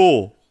 Stay in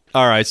school.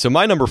 All right, so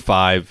my number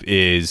 5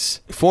 is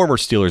former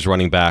Steelers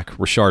running back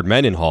Rashard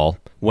Mendenhall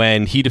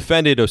when he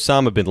defended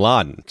Osama bin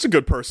Laden. It's a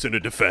good person to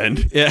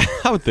defend. Yeah,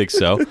 I would think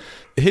so.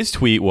 His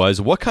tweet was,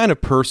 "What kind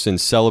of person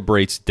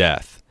celebrates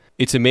death?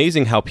 It's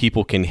amazing how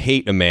people can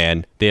hate a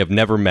man they have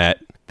never met,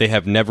 they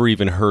have never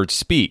even heard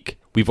speak.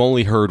 We've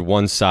only heard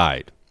one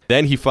side."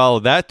 Then he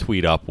followed that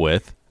tweet up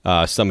with,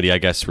 somebody, I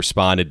guess,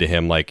 responded to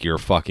him like, "You're a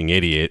fucking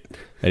idiot."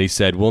 And he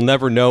said, "We'll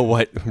never know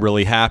what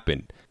really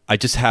happened. I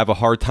just have a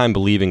hard time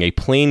believing a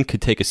plane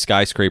could take a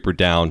skyscraper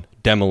down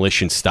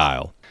demolition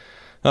style."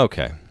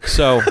 Okay,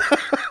 so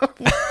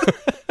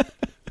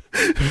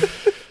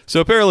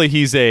so apparently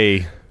he's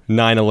a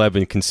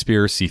 9/11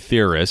 conspiracy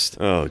theorist.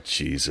 Oh,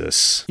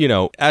 Jesus.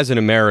 As an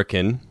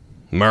American,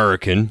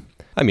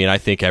 I mean, I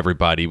think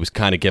everybody was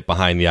kind of get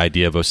behind the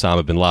idea of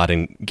Osama bin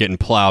Laden getting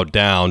plowed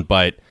down,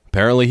 but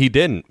apparently he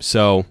didn't.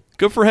 So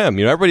good for him.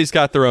 Everybody's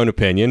got their own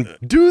opinion.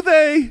 Do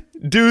they?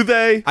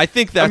 I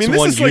think that's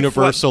one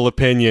universal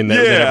opinion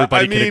that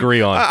everybody can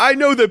agree on. I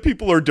know that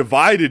people are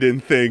divided in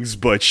things,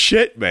 but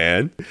shit,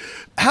 man.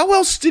 How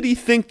else did he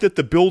think that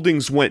the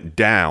buildings went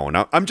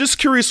down? I'm just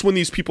curious when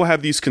these people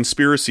have these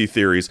conspiracy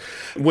theories.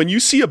 When you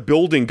see a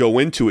building go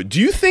into it, do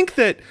you think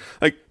that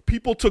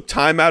people took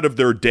time out of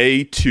their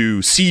day to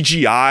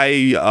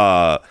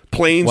CGI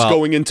planes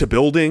going into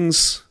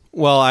buildings?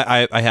 Well,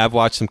 I have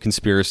watched some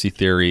conspiracy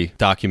theory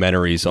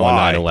documentaries on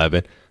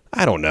 9/11.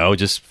 I don't know,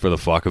 just for the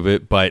fuck of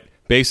it. But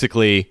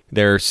basically,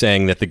 they're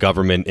saying that the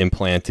government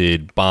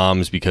implanted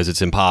bombs because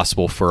it's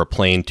impossible for a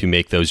plane to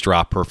make those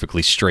drop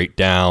perfectly straight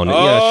down. Shit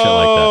like that.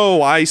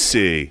 Oh, I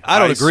see. I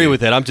don't agree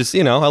with it. I'm just,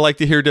 I like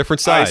to hear different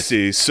sides. I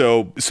see.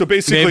 So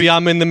basically... Maybe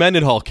I'm in the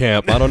Mendenhall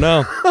camp. I don't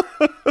know.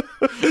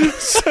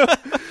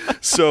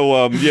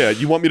 So,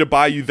 you want me to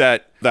buy you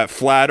that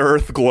flat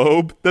Earth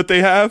globe that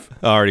they have?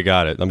 I already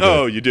got it. I'm good.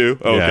 Oh, you do?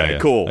 Okay, yeah.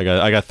 cool.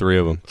 I got 3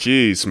 of them.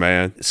 Jeez,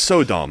 man.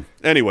 So dumb.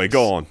 Anyway,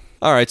 go on.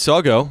 All right, so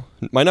I'll go.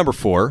 My number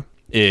 4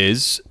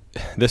 is,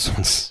 this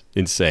one's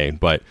insane,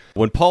 but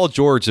when Paul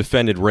George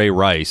offended Ray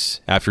Rice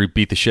after he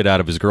beat the shit out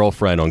of his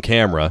girlfriend on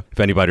camera, if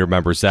anybody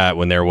remembers that,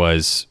 when there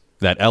was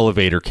that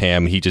elevator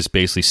cam, he just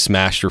basically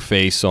smashed her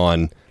face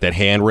on that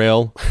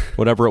handrail,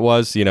 whatever it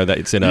was, that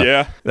it's in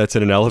that's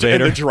in an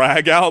elevator. And the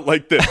drag out,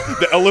 like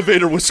the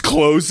elevator was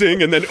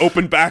closing and then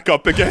opened back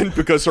up again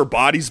because her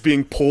body's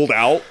being pulled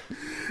out.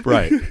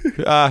 Right.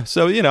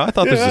 So, I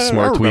thought this was a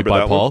smart tweet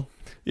by Paul.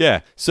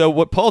 Yeah. So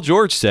what Paul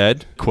George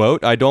said,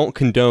 quote, "I don't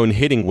condone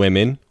hitting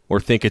women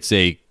or think it's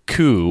a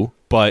coup,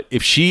 but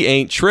if she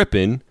ain't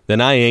tripping, then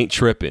I ain't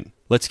tripping.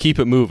 Let's keep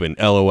it moving.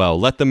 LOL.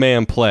 Let the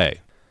man play."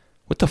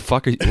 What the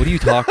fuck what are you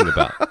talking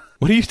about?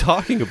 What are you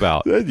talking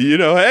about?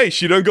 Hey,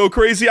 she don't go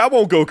crazy, I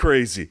won't go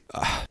crazy.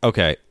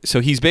 Okay. So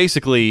he's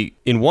basically,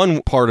 in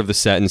one part of the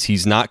sentence,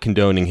 he's not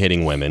condoning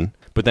hitting women.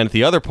 But then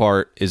the other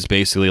part is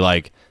basically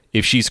like,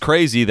 if she's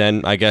crazy,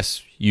 then I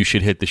guess you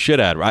should hit the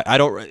shit out of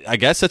her. I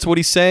guess that's what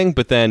he's saying,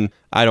 but then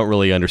I don't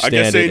really understand it.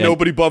 I guess ain't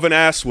nobody above an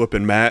ass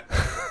whooping, Matt.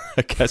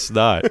 I guess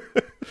not.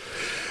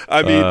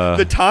 I mean,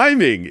 the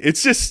timing,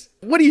 it's just,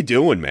 what are you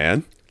doing,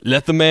 man?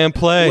 Let the man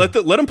play.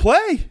 Let him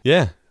play.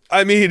 Yeah.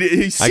 I mean,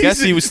 I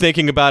guess he was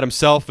thinking about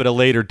himself at a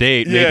later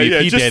date. Maybe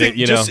if he did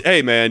it,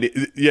 hey, man,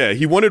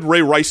 he wanted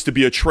Ray Rice to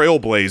be a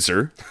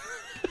trailblazer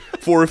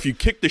for if you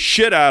kick the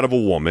shit out of a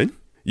woman,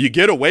 you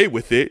get away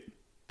with it,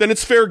 then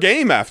it's fair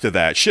game after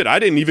that. Shit, I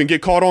didn't even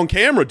get caught on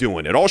camera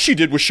doing it. All she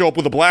did was show up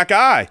with a black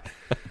eye.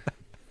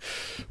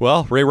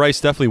 Well, Ray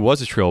Rice definitely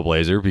was a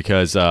trailblazer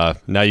because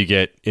now you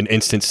get an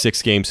instant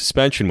 6-game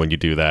suspension when you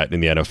do that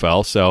in the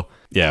NFL. So,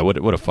 yeah,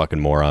 what a fucking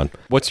moron.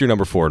 What's your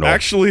number 4, Noel?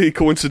 Actually,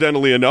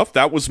 coincidentally enough,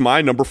 that was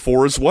my number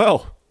 4 as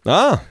well.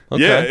 Ah,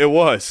 okay. Yeah, it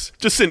was.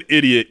 Just an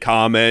idiot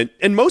comment.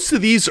 And most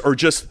of these are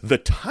just the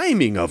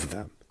timing of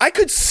them. I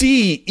could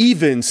see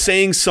even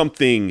saying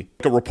something,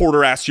 like a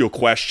reporter asks you a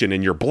question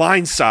and you're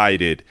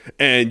blindsided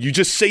and you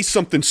just say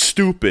something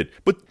stupid.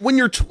 But when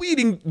you're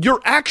tweeting,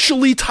 you're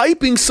actually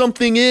typing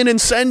something in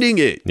and sending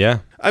it.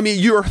 Yeah. I mean,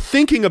 you're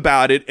thinking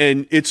about it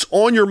and it's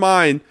on your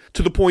mind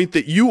to the point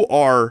that you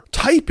are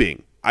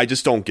typing. I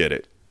just don't get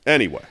it.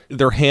 Anyway.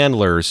 Their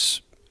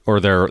handlers or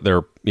their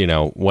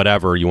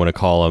whatever you want to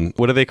call them.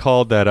 What are they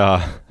called that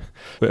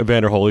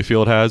Evander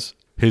Holyfield has?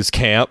 His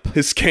camp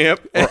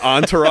or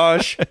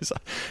entourage.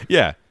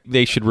 Yeah,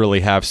 they should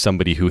really have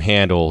somebody who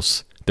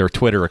handles their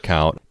Twitter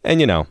account.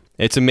 And,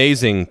 it's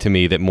amazing to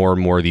me that more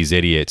and more of these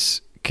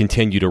idiots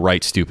continue to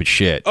write stupid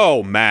shit.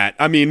 Oh, Matt.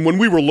 I mean, when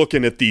we were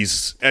looking at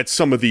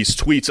some of these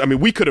tweets, I mean,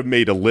 we could have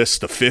made a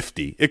list of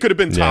 50. It could have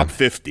been top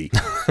 50.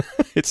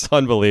 It's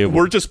unbelievable.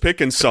 We're just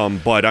picking some,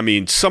 but I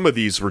mean, some of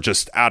these were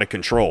just out of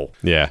control.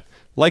 Yeah.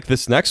 Like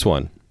this next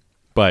one.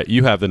 But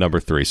you have the number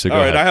 3, so go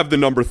ahead. All right, I have the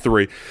number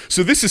 3.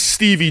 So this is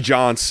Stevie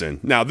Johnson.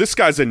 Now, this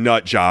guy's a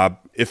nut job.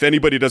 If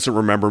anybody doesn't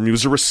remember him, he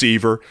was a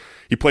receiver.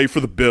 He played for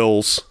the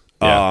Bills.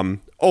 Yeah.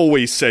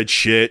 Always said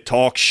shit,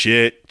 talk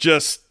shit,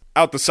 just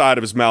out the side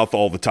of his mouth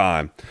all the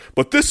time.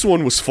 But this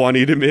one was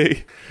funny to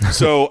me.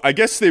 So I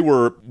guess they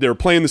were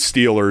playing the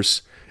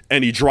Steelers,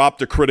 and he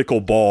dropped a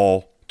critical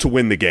ball to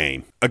win the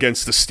game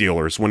against the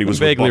Steelers when he was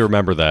I vaguely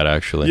remember that,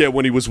 actually. Yeah,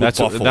 when he was with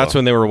Buffalo. That's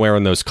when they were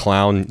wearing those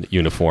clown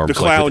uniforms. The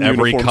clown like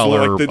every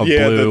color like of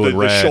blue and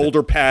red. The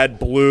shoulder pad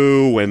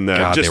blue and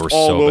God, just they were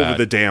all so over bad.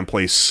 the damn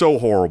place. So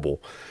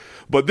horrible.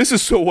 But this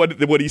is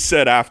what he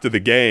said after the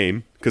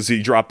game because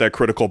he dropped that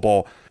critical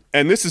ball.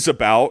 And this is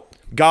about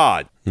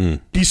God.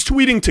 He's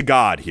tweeting to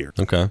God here.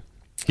 Okay.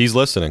 He's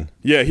listening.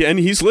 Yeah, and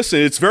he's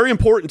listening. It's very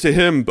important to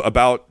him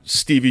about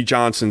Stevie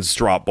Johnson's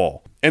drop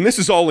ball. And this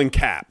is all in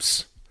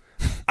caps.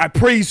 I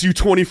praise you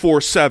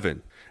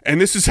 24/7. And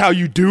this is how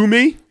you do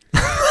me?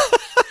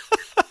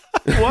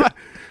 What?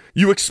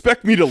 You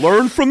expect me to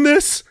learn from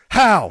this?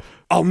 How?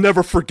 I'll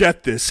never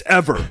forget this,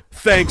 ever.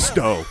 Thanks,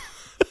 Doe.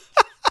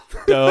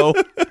 Doe?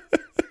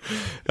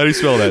 How do you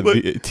spell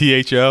that?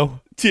 T-H-O?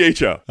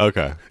 T-H-O.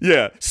 Okay.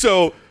 Yeah,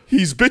 so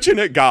he's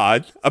bitching at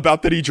God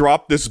about that he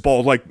dropped this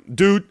ball. Like,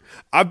 dude,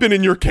 I've been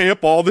in your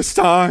camp all this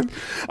time.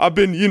 I've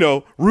been,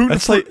 rooting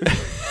That's for...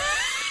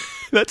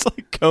 That's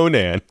like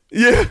Conan.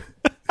 Yeah.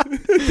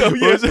 No,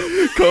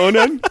 yeah.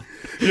 Conan?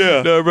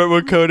 Yeah. No, remember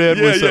when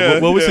Conan was...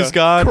 what was his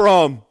god?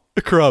 Crumb.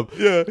 Crumb.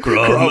 Yeah.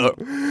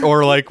 Crumb.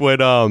 Or like when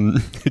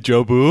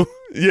Jobu.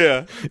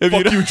 Yeah.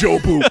 Fuck you,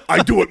 Jobu.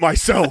 I do it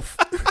myself.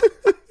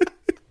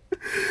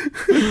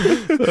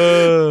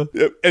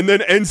 And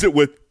then ends it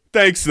with,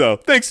 thanks, though.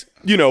 Thanks,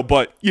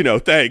 but,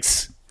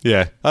 thanks.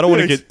 Yeah. I don't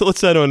want to get...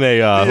 Let's end on a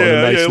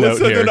nice note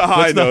let's end here. on a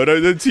high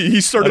note.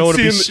 He started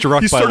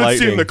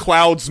seeing the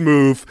clouds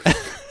move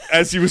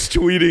as he was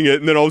tweeting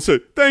it, and then all of a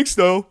sudden, thanks,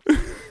 though.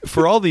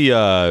 For all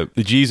the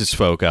Jesus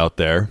folk out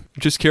there,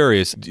 just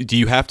curious, do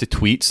you have to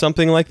tweet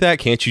something like that?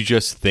 Can't you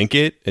just think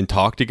it and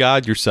talk to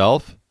God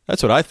yourself?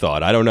 That's what I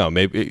thought. I don't know.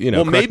 Maybe,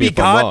 well, maybe me if I'm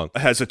God wrong.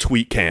 has a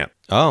tweet camp.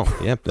 Oh,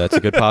 yeah, that's a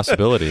good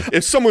possibility.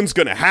 If someone's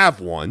going to have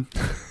one,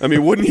 I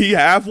mean, wouldn't he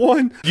have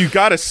one? You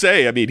got to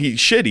say, I mean,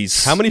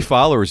 he's... How many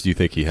followers do you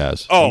think he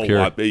has? Oh,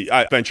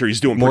 I venture he's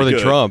doing more pretty than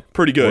good. Trump.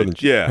 Pretty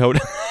good, yeah.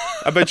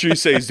 I bet you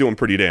say he's doing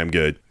pretty damn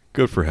good.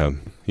 Good for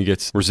him. He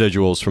gets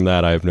residuals from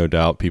that, I have no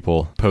doubt.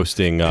 People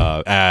posting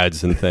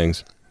ads and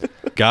things.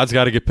 God's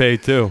got to get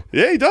paid, too.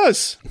 Yeah, he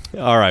does.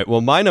 All right,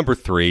 well, my number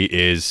 3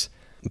 is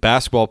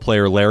basketball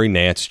player Larry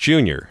Nance Jr.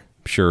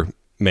 I'm sure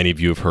many of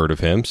you have heard of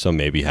him, some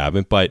maybe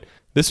haven't, but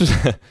this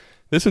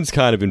one's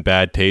kind of in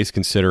bad taste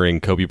considering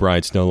Kobe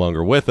Bryant's no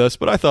longer with us,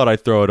 but I thought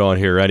I'd throw it on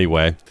here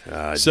anyway.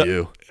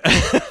 You.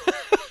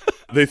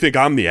 They think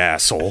I'm the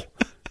asshole.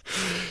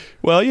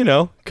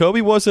 Well,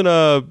 Kobe wasn't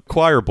a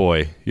choir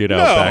boy, back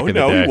in the day.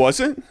 No, he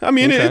wasn't. I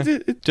mean, okay.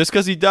 Just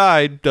because he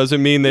died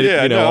doesn't mean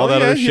that, all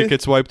that other shit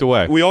gets wiped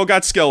away. We all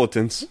got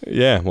skeletons.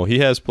 Yeah, well, he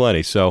has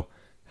plenty, so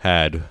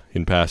had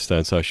in past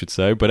tense, I should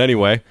say. But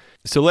anyway,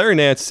 so Larry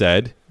Nance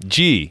said,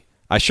 gee,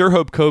 I sure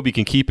hope Kobe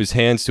can keep his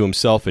hands to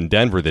himself in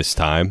Denver this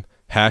time.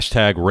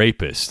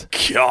 #rapist.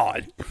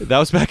 God. That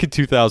was back in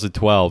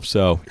 2012,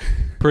 so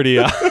pretty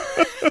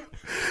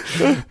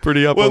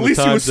pretty up well, on the at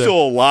least he was there.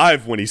 Still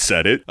alive when he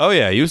said it. Oh,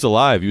 yeah, he was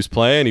alive. He was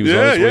playing. He was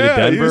on his way to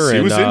Denver.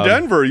 He was in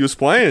Denver. He was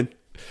playing.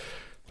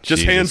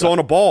 Just hands on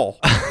a ball.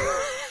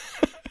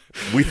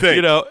 We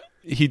think.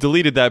 He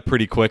deleted that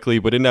pretty quickly,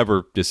 but it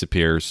never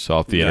disappears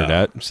off the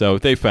internet. So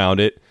they found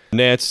it.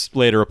 Nance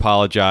later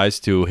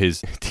apologized to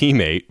his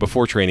teammate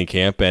before training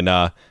camp, and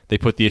they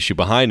put the issue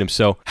behind him.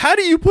 So how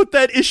do you put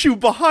that issue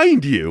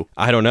behind you?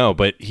 I don't know,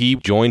 but he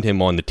joined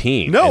him on the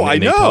team. No, I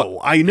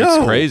know.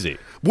 It's crazy.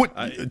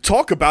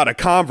 Talk about a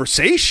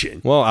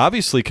conversation. Well,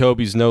 obviously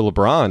Kobe's no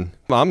LeBron.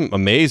 I'm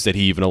amazed that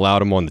he even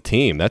allowed him on the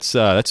team. That's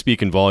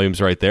speaking volumes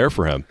right there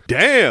for him.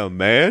 Damn,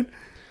 man.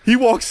 He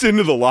walks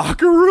into the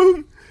locker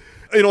room,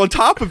 and on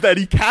top of that,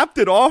 he capped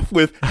it off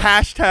with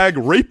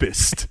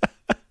 #rapist.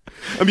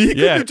 I mean, he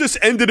could have just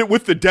ended it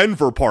with the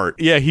Denver part.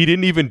 Yeah, he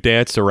didn't even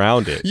dance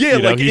around it. Yeah,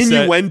 like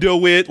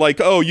innuendo it, like,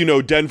 oh,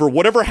 Denver,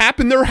 whatever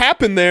happened there,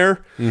 happened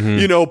there.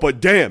 Mm-hmm. But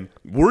damn,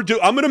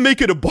 I'm going to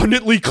make it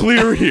abundantly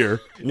clear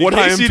here what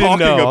I am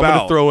talking about. I'm going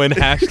to throw in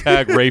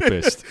hashtag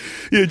rapist.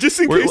 Yeah, just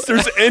in case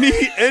there's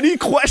any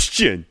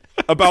question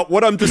about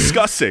what I'm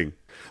discussing.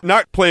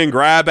 Not playing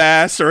grab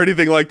ass or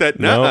anything like that.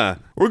 Nuh-uh.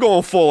 We're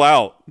going full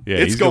out. Yeah,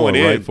 it's he's going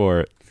in. right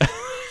for it.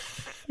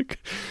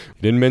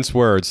 Didn't mince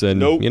words,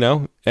 and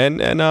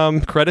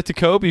and credit to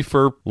Kobe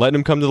for letting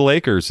him come to the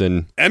Lakers.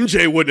 And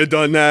MJ wouldn't have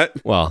done that.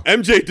 Well,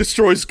 MJ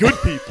destroys good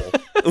people,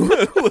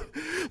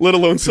 let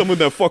alone someone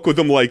that fuck with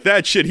him like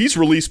that. Shit, he's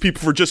released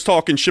people for just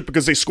talking shit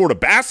because they scored a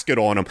basket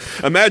on him.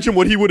 Imagine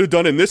what he would have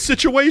done in this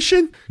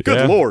situation.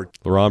 Good Lord,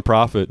 LaRon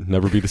Prophet,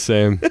 never be the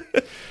same.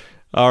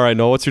 All right,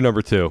 Noel, what's your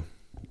number 2?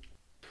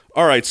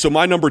 All right, so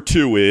my number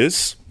 2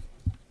 is...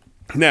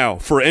 Now,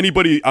 for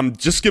anybody, I'm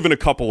just giving a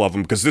couple of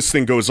them because this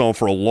thing goes on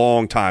for a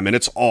long time, and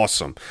it's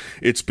awesome.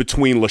 It's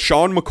between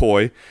LaShawn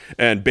McCoy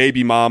and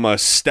baby mama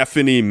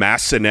Stephanie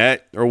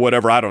Massenet or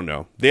whatever, I don't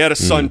know. They had a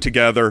son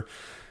together.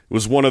 It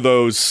was one of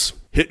those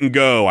hit and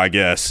go, I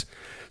guess.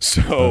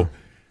 So...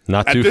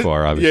 Not too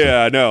far, obviously.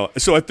 Yeah, I know.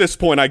 So at this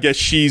point, I guess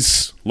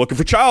she's looking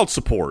for child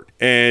support,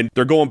 and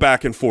they're going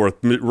back and forth.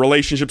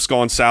 Relationship's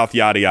gone south,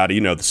 yada, yada. You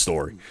know the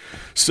story.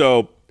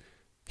 So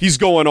he's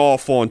going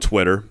off on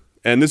Twitter.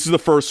 And this is the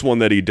first one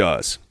that he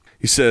does.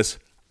 He says,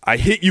 I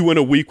hit you in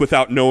a week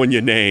without knowing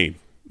your name.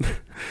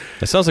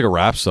 That sounds like a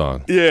rap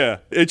song. Yeah,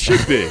 it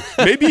should be.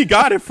 Maybe he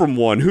got it from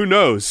one. Who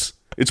knows?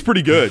 It's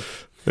pretty good.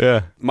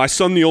 Yeah. My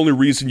son, the only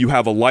reason you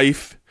have a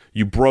life,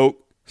 you broke.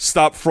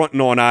 Stop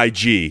fronting on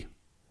IG.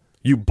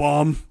 You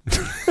bum. ...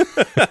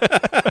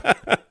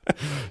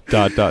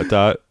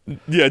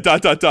 Yeah, ...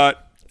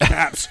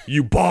 Caps,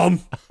 you bum.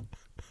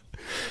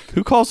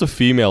 Who calls a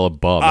female a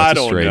bum? That's I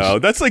don't know.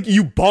 That's like,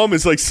 you bum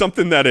is like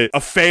something that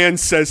a fan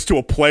says to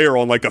a player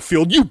on like a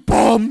field. You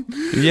bum.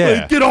 Yeah.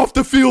 Like, get off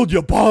the field,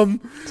 you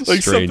bum.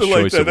 Like something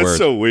like that. That's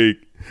so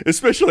weak.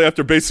 Especially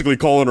after basically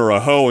calling her a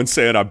hoe and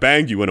saying, I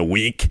banged you in a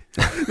week.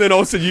 Then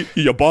all of a sudden,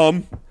 you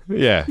bum.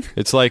 Yeah.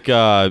 It's like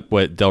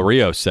what Del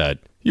Rio said.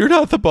 You're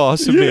not the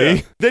boss of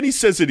me. Then he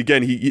says it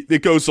again.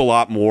 It goes a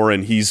lot more,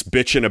 and he's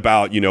bitching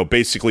about,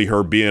 basically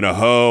her being a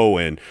hoe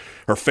and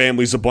her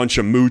family's a bunch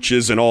of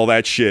mooches and all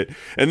that shit.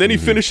 And then he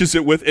finishes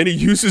it with, and he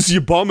uses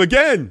you bum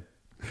again.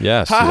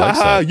 Yes.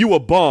 Ha, you a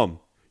bum.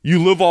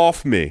 You live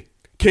off me.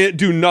 Can't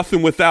do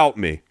nothing without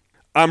me.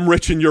 I'm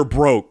rich and you're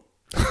broke.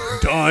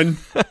 Done.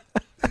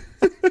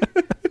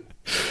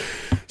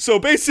 So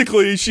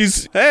basically,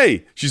 she's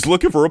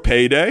looking for a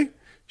payday.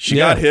 She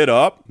got hit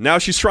up. Now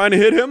she's trying to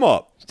hit him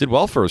up. She did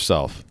well for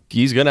herself.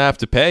 He's going to have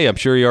to pay. I'm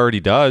sure he already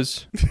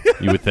does.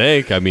 You would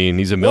think. I mean,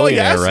 he's a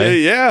millionaire, right?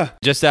 Yeah.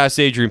 Just ask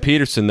Adrian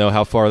Peterson, though,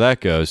 how far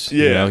that goes.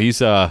 Yeah. He's,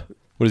 what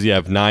does he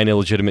have, 9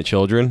 illegitimate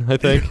children, I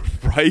think?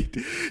 Right.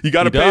 You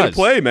got to pay to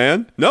play,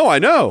 man. No, I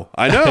know.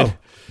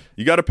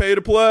 You got to pay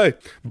to play.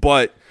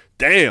 But,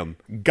 damn,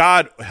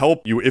 God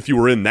help you if you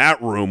were in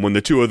that room when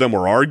the two of them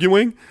were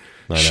arguing.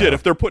 Shit,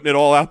 if they're putting it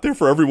all out there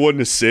for everyone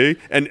to see.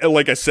 And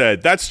like I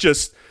said, that's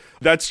just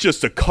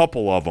a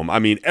couple of them. I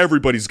mean,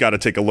 everybody's got to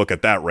take a look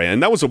at that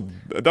rant. That was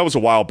a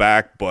while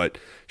back, but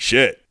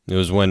shit. It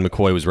was when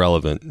McCoy was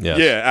relevant. Yes.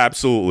 Yeah,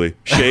 absolutely.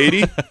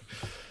 Shady.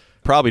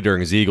 Probably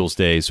during his Eagles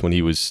days when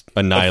he was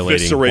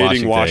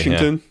annihilating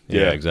Washington.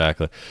 Yeah,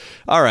 exactly.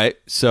 All right.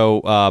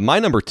 So my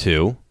number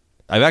 2,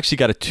 I've actually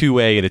got a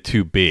 2A and a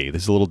 2B.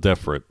 This is a little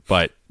different,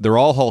 but they're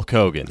all Hulk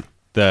Hogan,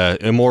 the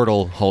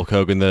immortal Hulk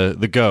Hogan,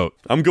 the GOAT.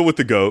 I'm good with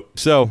the GOAT.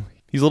 So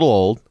he's a little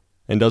old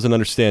and doesn't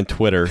understand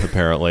Twitter,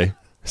 apparently.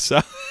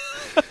 So,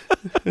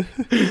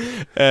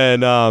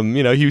 and,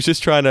 he was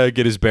just trying to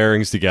get his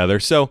bearings together.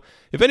 So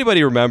if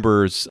anybody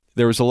remembers,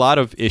 there was a lot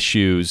of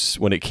issues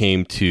when it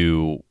came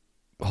to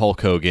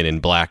Hulk Hogan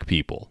and black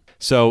people.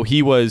 So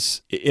he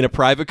was in a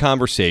private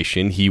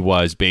conversation. He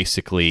was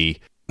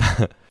basically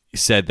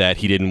said that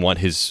he didn't want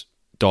his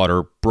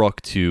daughter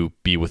Brooke to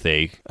be with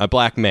a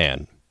black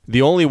man.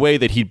 The only way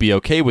that he'd be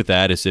okay with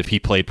that is if he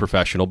played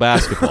professional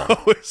basketball.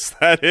 Oh, is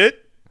that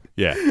it?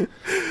 Yeah.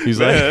 He's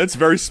like, that's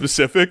very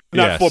specific.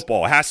 Not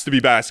football. It has to be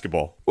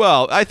basketball.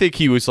 Well, I think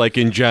he was like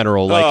in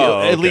general,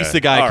 like at least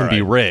the guy can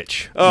be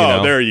rich.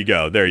 Oh, there you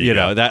go. There you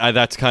go.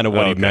 That's kind of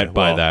what he meant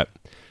by that.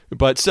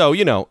 But so,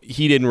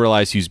 he didn't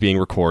realize he was being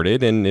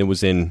recorded and it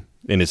was in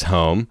his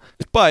home.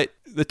 But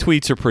the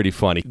tweets are pretty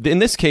funny. In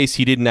this case,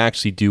 he didn't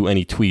actually do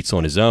any tweets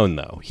on his own,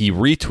 though. He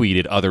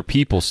retweeted other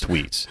people's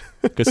tweets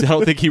because I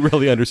don't think he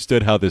really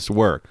understood how this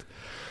worked.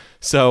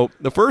 So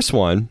the first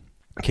one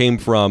came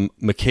from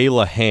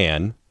Michaela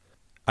Han.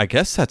 I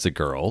guess that's a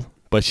girl,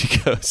 but she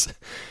goes,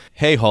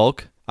 "Hey,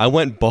 Hulk, I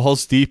went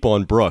balls deep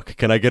on Brooke.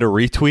 Can I get a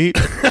retweet?"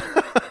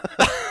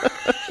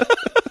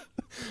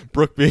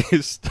 Brooke being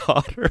his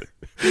daughter.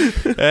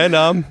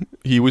 And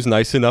he was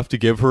nice enough to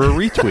give her a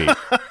retweet.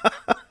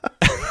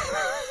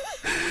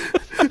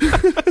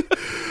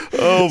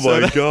 Oh,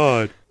 my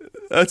God.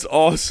 That's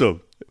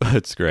awesome.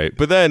 That's great.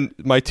 But then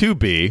my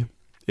 2B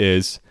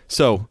is,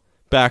 so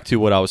back to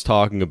what I was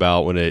talking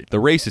about when the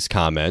racist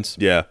comments.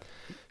 Yeah.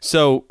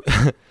 So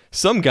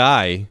some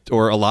guy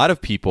or a lot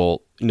of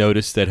people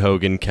noticed that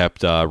Hogan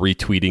kept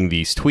retweeting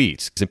these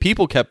tweets. And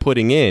people kept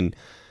putting in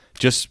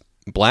just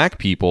black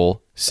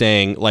people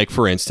saying, like,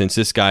 for instance,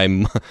 this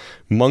guy,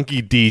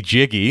 Monkey D.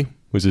 Jiggy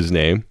was his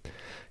name.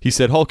 He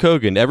said, Hulk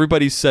Hogan,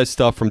 everybody says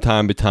stuff from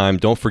time to time.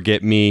 Don't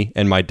forget me,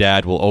 and my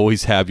dad will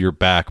always have your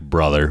back,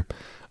 brother.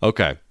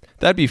 Okay,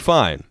 that'd be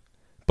fine.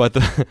 But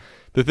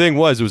the thing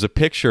was, it was a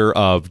picture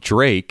of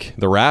Drake,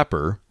 the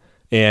rapper,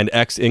 and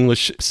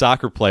ex-English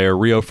soccer player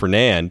Rio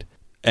Ferdinand,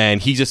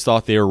 and he just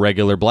thought they were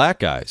regular black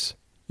guys.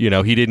 You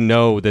know, he didn't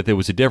know that there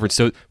was a difference.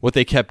 So what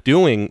they kept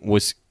doing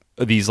was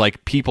these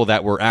like people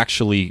that were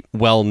actually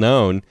well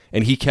known,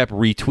 and he kept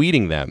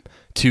retweeting them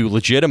to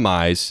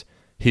legitimize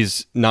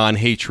his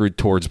non-hatred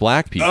towards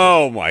black people.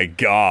 Oh my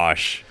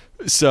gosh.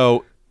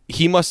 So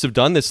he must have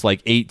done this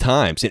like 8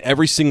 times, and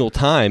every single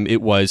time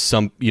it was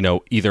some, you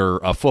know, either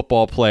a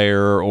football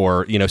player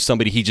or, you know,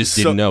 somebody he just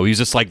didn't know. He was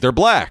just like, they're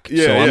black.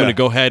 Yeah, so I'm going to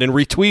go ahead and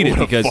retweet it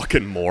because a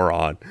fucking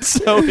moron.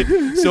 So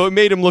it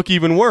made him look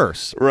even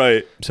worse.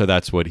 Right. So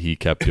that's what he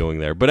kept doing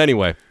there. But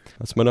anyway,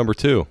 that's my number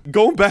 2.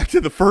 Going back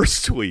to the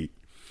first tweet.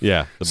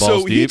 Yeah, the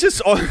balls deep.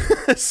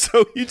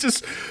 So he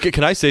just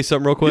Can I say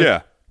something real quick?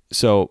 Yeah.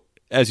 So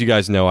as you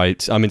guys know,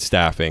 I'm in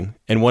staffing,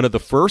 and one of the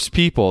first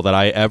people that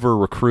I ever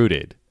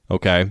recruited,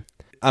 okay,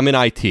 I'm in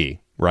IT,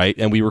 right?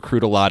 And we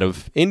recruit a lot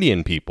of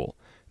Indian people.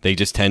 They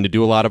just tend to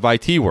do a lot of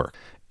IT work.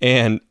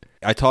 And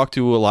I talked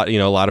to a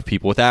lot of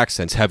people with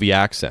accents, heavy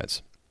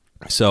accents.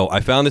 So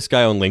I found this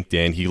guy on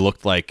LinkedIn. He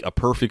looked like a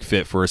perfect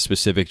fit for a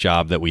specific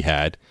job that we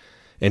had.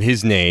 And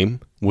his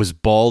name was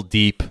Ball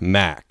Deep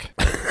Mac.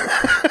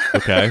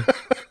 Okay.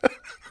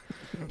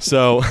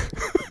 So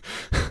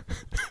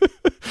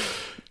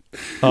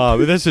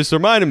this just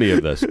reminded me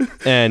of this.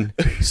 And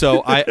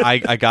so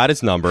I got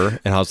his number,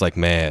 and I was like,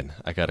 man,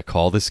 I got to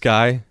call this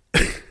guy.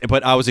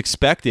 But I was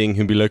expecting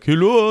him to be like,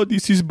 hello,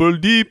 this is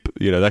Baldeep,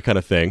 you know, that kind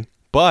of thing.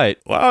 But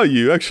wow,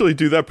 you actually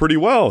do that pretty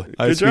well. Good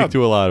I speak job.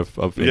 to a lot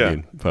of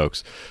Indian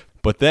folks.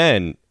 But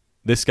then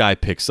this guy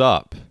picks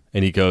up,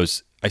 and he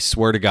goes, I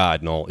swear to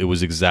God, Noel, it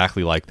was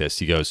exactly like this.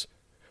 He goes,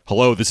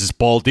 hello, this is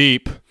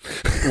Baldeep.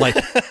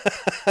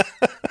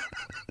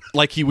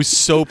 Like he was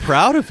so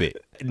proud of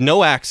it.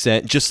 No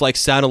accent, just like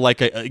sounded like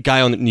a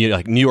guy on the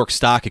New York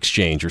Stock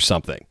Exchange or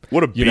something.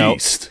 What a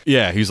beast.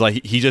 Yeah, he's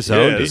like, he just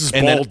owned it. This is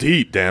Ball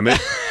Deep, damn it.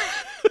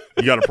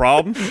 You got a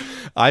problem?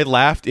 I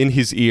laughed in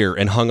his ear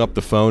and hung up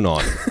the phone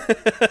on him.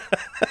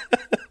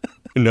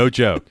 No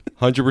joke.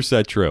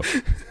 100% true.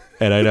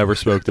 And I never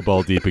spoke to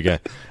Ball Deep again.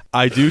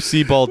 I do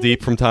see Ball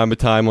Deep from time to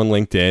time on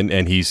LinkedIn,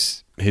 and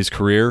his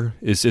career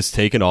is just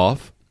taken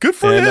off. Good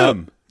for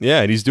him.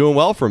 Yeah, and he's doing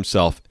well for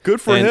himself. Good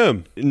for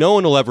him. No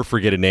one will ever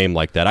forget a name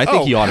like that. I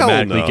think he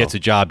automatically gets a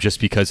job just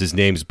because his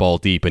name's Ball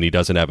Deep and he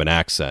doesn't have an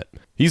accent.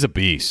 He's a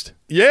beast.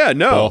 Yeah,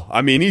 no. Ball.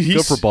 I mean, he's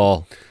good for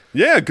Ball.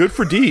 Yeah, good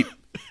for Deep.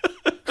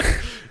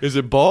 Is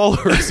it Ball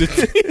or is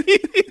it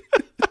Deep?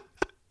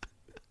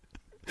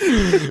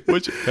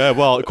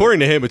 Well, according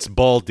to him, it's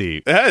Ball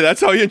Deep. Hey,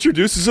 that's how he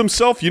introduces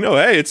himself. You know,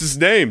 hey, it's his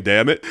name,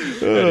 damn it.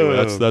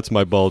 Anyway, that's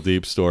my Ball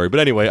Deep story. But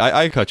anyway,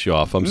 I cut you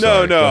off. I'm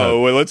sorry.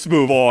 No, well, let's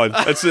move on.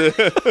 That's it.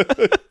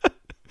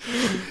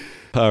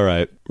 All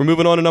right. We're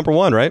moving on to number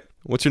 1, right?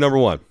 What's your number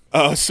 1?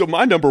 So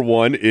my number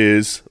 1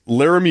 is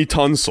Laramie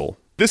Tunsil.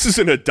 This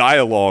isn't a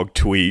dialogue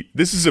tweet.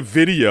 This is a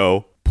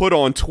video put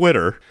on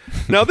Twitter.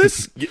 Now,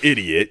 this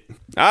idiot,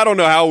 I don't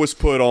know how it was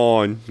put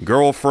on.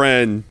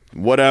 Girlfriend,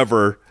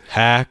 whatever.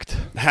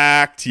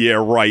 Hacked, yeah,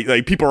 right.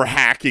 Like, people are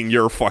hacking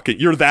you're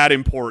that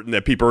important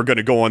that people are going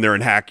to go on there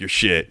and hack your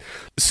shit.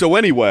 So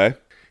anyway,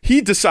 he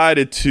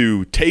decided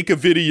to take a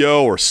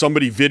video, or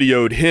somebody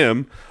videoed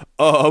him,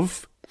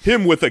 of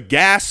him with a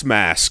gas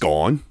mask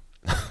on,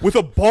 with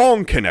a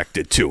bong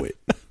connected to it.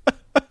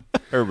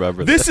 I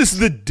remember this is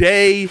the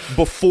day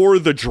before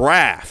the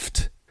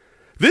draft.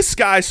 This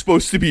guy's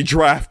supposed to be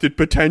drafted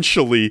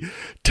potentially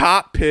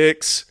top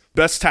picks,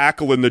 best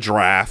tackle in the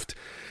draft.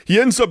 He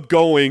ends up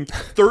going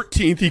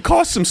 13th. He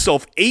costs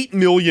himself $8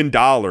 million.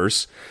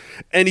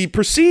 And he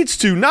proceeds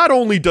to, not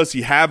only does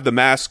he have the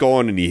mask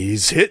on and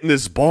he's hitting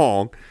his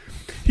bong,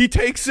 he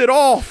takes it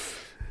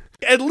off.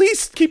 At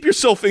least keep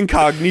yourself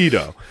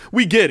incognito.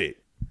 We get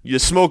it. You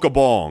smoke a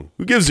bong.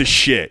 Who gives a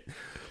shit?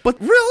 But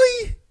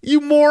really?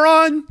 You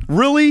moron?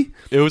 Really?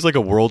 It was like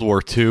a World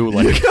War II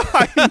like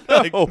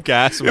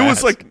gas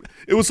mask.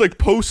 It was like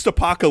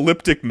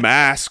post-apocalyptic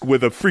mask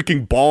with a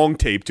freaking bong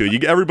taped to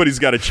it. Everybody's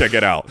got to check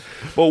it out.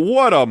 But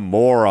what a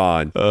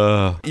moron.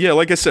 Yeah,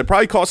 like I said,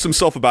 probably cost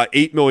himself about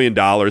 $8 million.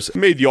 He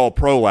made the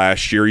All-Pro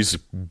last year. He's a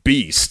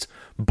beast.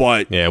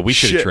 But yeah, we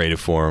should have traded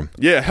for him.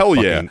 Yeah, hell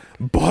yeah.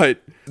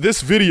 But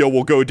this video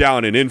will go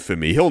down in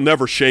infamy. He'll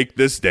never shake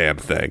this damn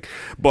thing.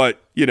 But,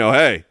 you know,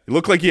 hey, it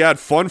looked like he had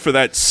fun for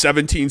that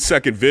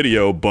 17-second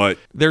video, but...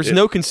 There's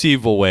no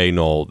conceivable way,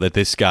 Noel, that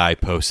this guy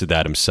posted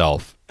that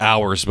himself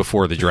hours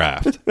before the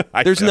draft.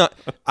 I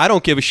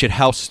don't give a shit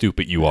how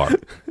stupid you are.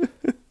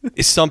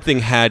 something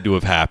had to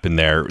have happened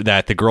there,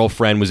 that the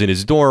girlfriend was in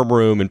his dorm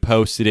room and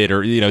posted it,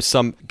 or,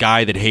 some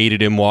guy that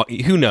hated him.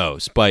 Who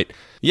knows? But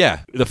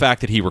yeah, the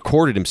fact that he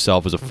recorded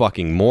himself was a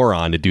fucking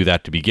moron to do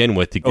that to begin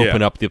with, to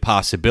open up the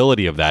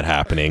possibility of that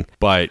happening.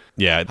 But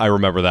yeah, I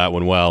remember that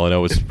one well, and it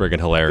was friggin'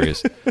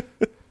 hilarious.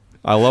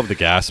 I love the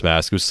gas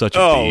mask. It was such a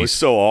beast. It was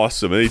so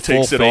awesome. And he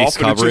takes it off.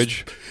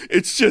 Coverage. And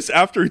it's just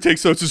after he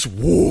takes it off, it's just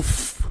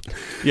woof.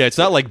 Yeah, it's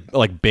not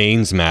like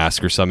Bane's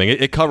mask or something.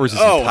 It covers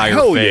his entire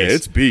hell face. Yeah,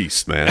 it's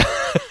beast, man.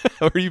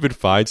 Or even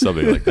find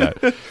something like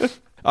that.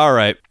 All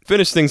right,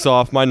 finish things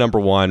off. My number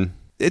one.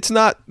 It's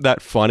not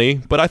that funny,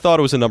 but I thought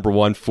it was a number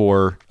one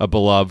for a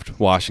beloved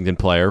Washington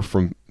player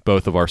from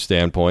both of our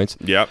standpoints.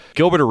 Yep.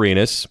 Gilbert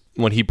Arenas,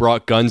 when he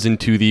brought guns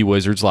into the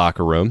Wizards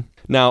locker room.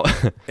 Now,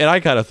 and I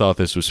kind of thought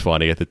this was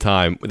funny at the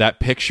time, that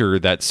picture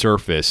that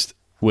surfaced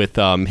with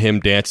him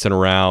dancing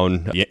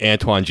around,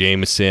 Antoine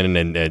Jameson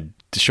and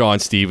Sean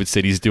Stevens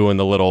said he's doing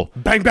the little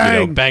bang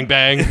bang, bang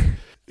bang,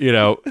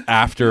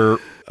 after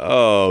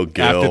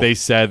after they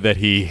said that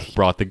he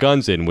brought the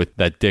guns in with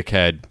that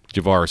dickhead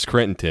Javaris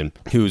Crittenton,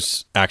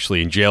 who's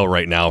actually in jail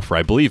right now for,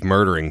 I believe,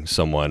 murdering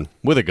someone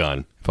with a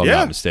gun, if I'm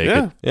not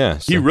mistaken. Yeah,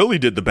 he really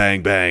did the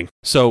bang bang.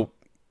 So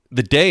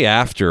the day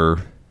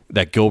after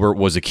that Gilbert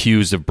was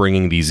accused of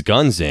bringing these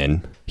guns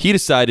in, he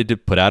decided to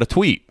put out a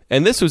tweet.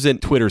 And this was in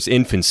Twitter's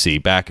infancy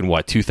back in,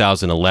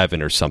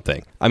 2011 or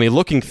something. I mean,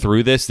 looking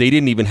through this, they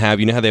didn't even have,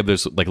 how they have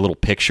those little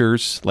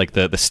pictures, like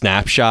the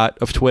snapshot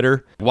of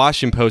Twitter?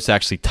 Washington Post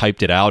actually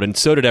typed it out, and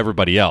so did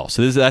everybody else.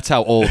 So that's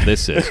how old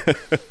this is.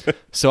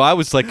 So I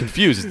was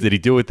confused. Did he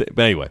do it?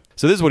 But anyway,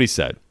 so this is what he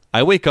said.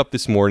 I wake up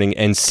this morning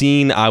and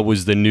seen I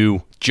was the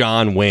new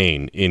John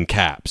Wayne in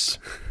caps. ...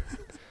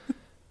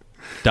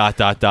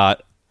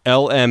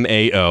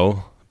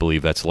 LMAO,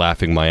 believe that's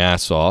laughing my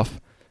ass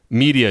off.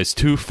 Media is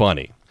too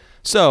funny.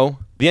 So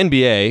the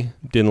NBA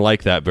didn't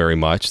like that very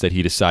much, that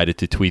he decided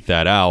to tweet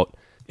that out.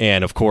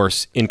 And of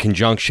course, in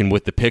conjunction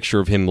with the picture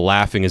of him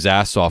laughing his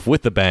ass off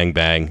with the bang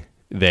bang,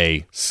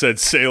 they said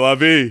c'est la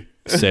vie.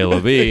 C'est la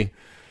vie.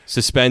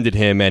 Suspended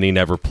him, and he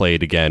never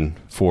played again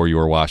for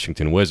your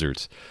Washington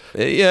Wizards.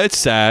 Yeah, it's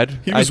sad.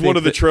 He was one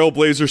of the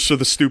trailblazers for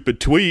the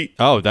stupid tweet.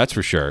 Oh, that's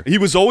for sure. He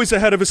was always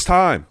ahead of his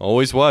time.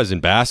 Always was. In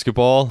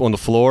basketball, on the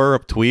floor,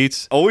 up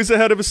tweets. Always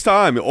ahead of his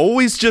time.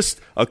 Always just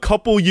a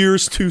couple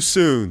years too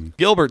soon.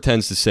 Gilbert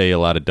tends to say a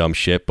lot of dumb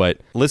shit, but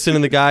listen to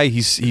the guy.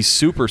 He's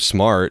super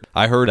smart.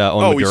 I heard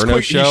on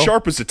Moderno's show. He's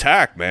sharp as a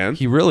tack, man.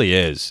 He really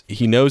is.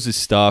 He knows his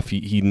stuff.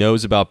 He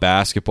knows about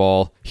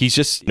basketball. He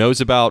just knows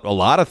about a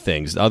lot of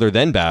things other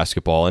than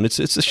basketball, and it's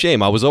a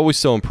shame. I was always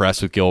so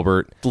impressed with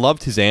Gilbert.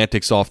 Loved his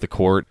antics off the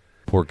court.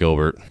 Poor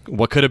Gilbert.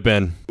 What could have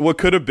been? What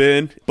could have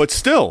been, but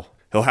still,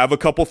 he'll have a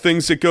couple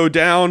things that go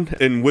down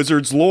in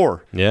Wizards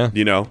lore. Yeah.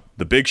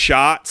 The big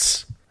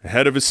shots,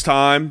 ahead of his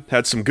time,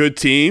 had some good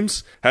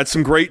teams, had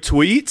some great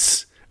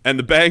tweets, and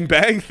the bang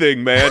bang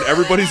thing, man.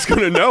 Everybody's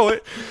going to know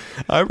it.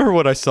 I remember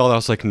when I saw that, I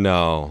was like,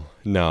 no,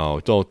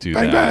 don't do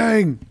bang, that.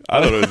 Bang bang. I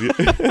don't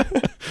know.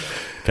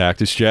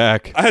 Cactus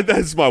Jack. I had that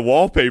as my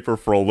wallpaper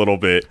for a little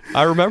bit.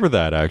 I remember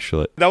that,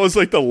 actually. That was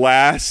like the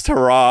last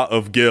hurrah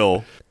of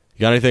Gil.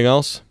 You got anything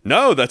else?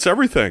 No, that's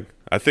everything.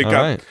 I think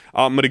I'm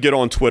going to get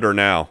on Twitter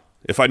now,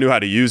 if I knew how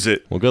to use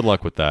it. Well, good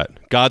luck with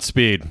that.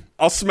 Godspeed.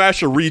 I'll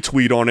smash a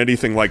retweet on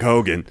anything like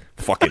Hogan.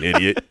 Fucking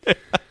idiot.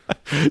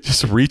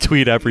 Just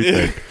retweet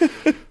everything.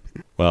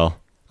 Well,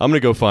 I'm going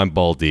to go find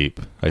Ball Deep,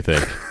 I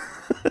think.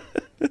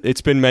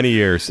 It's been many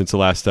years since the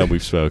last time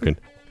we've spoken.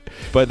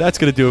 But that's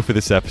going to do it for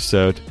this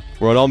episode.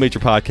 We're on all major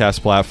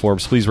podcast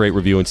platforms. Please rate,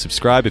 review, and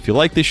subscribe. If you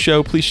like this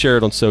show, please share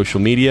it on social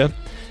media.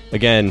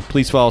 Again,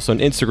 please follow us on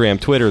Instagram,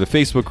 Twitter, the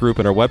Facebook group,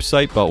 and our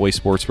website,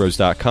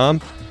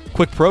 beltwaysportsbros.com.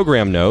 Quick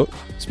program note.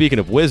 Speaking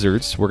of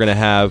Wizards, we're going to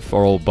have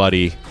our old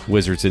buddy,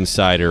 Wizards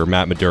insider,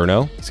 Matt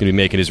Moderno. He's going to be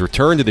making his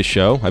return to the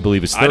show. I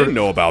believe it's third. I didn't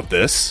know about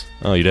this.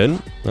 Oh, you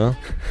didn't? Well,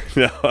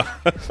 no.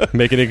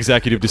 Make an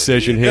executive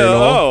decision here.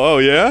 Oh,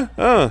 yeah?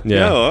 Yeah.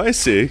 No, I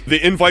see.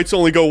 The invites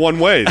only go one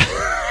way.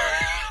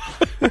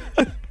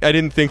 I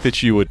didn't think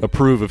that you would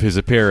approve of his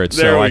appearance,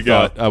 so I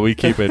thought we'd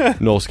keep it.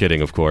 Noel's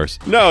kidding, of course.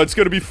 No, it's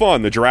going to be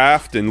fun. The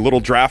draft and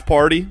little draft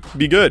party,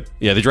 be good.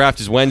 Yeah, the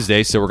draft is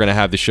Wednesday, so we're going to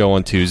have the show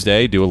on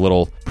Tuesday, do a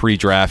little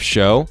pre-draft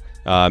show.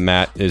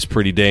 Matt is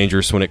pretty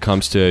dangerous when it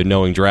comes to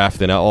knowing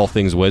draft and all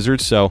things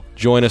Wizards, so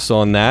join us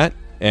on that,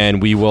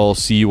 and we will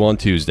see you on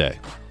Tuesday.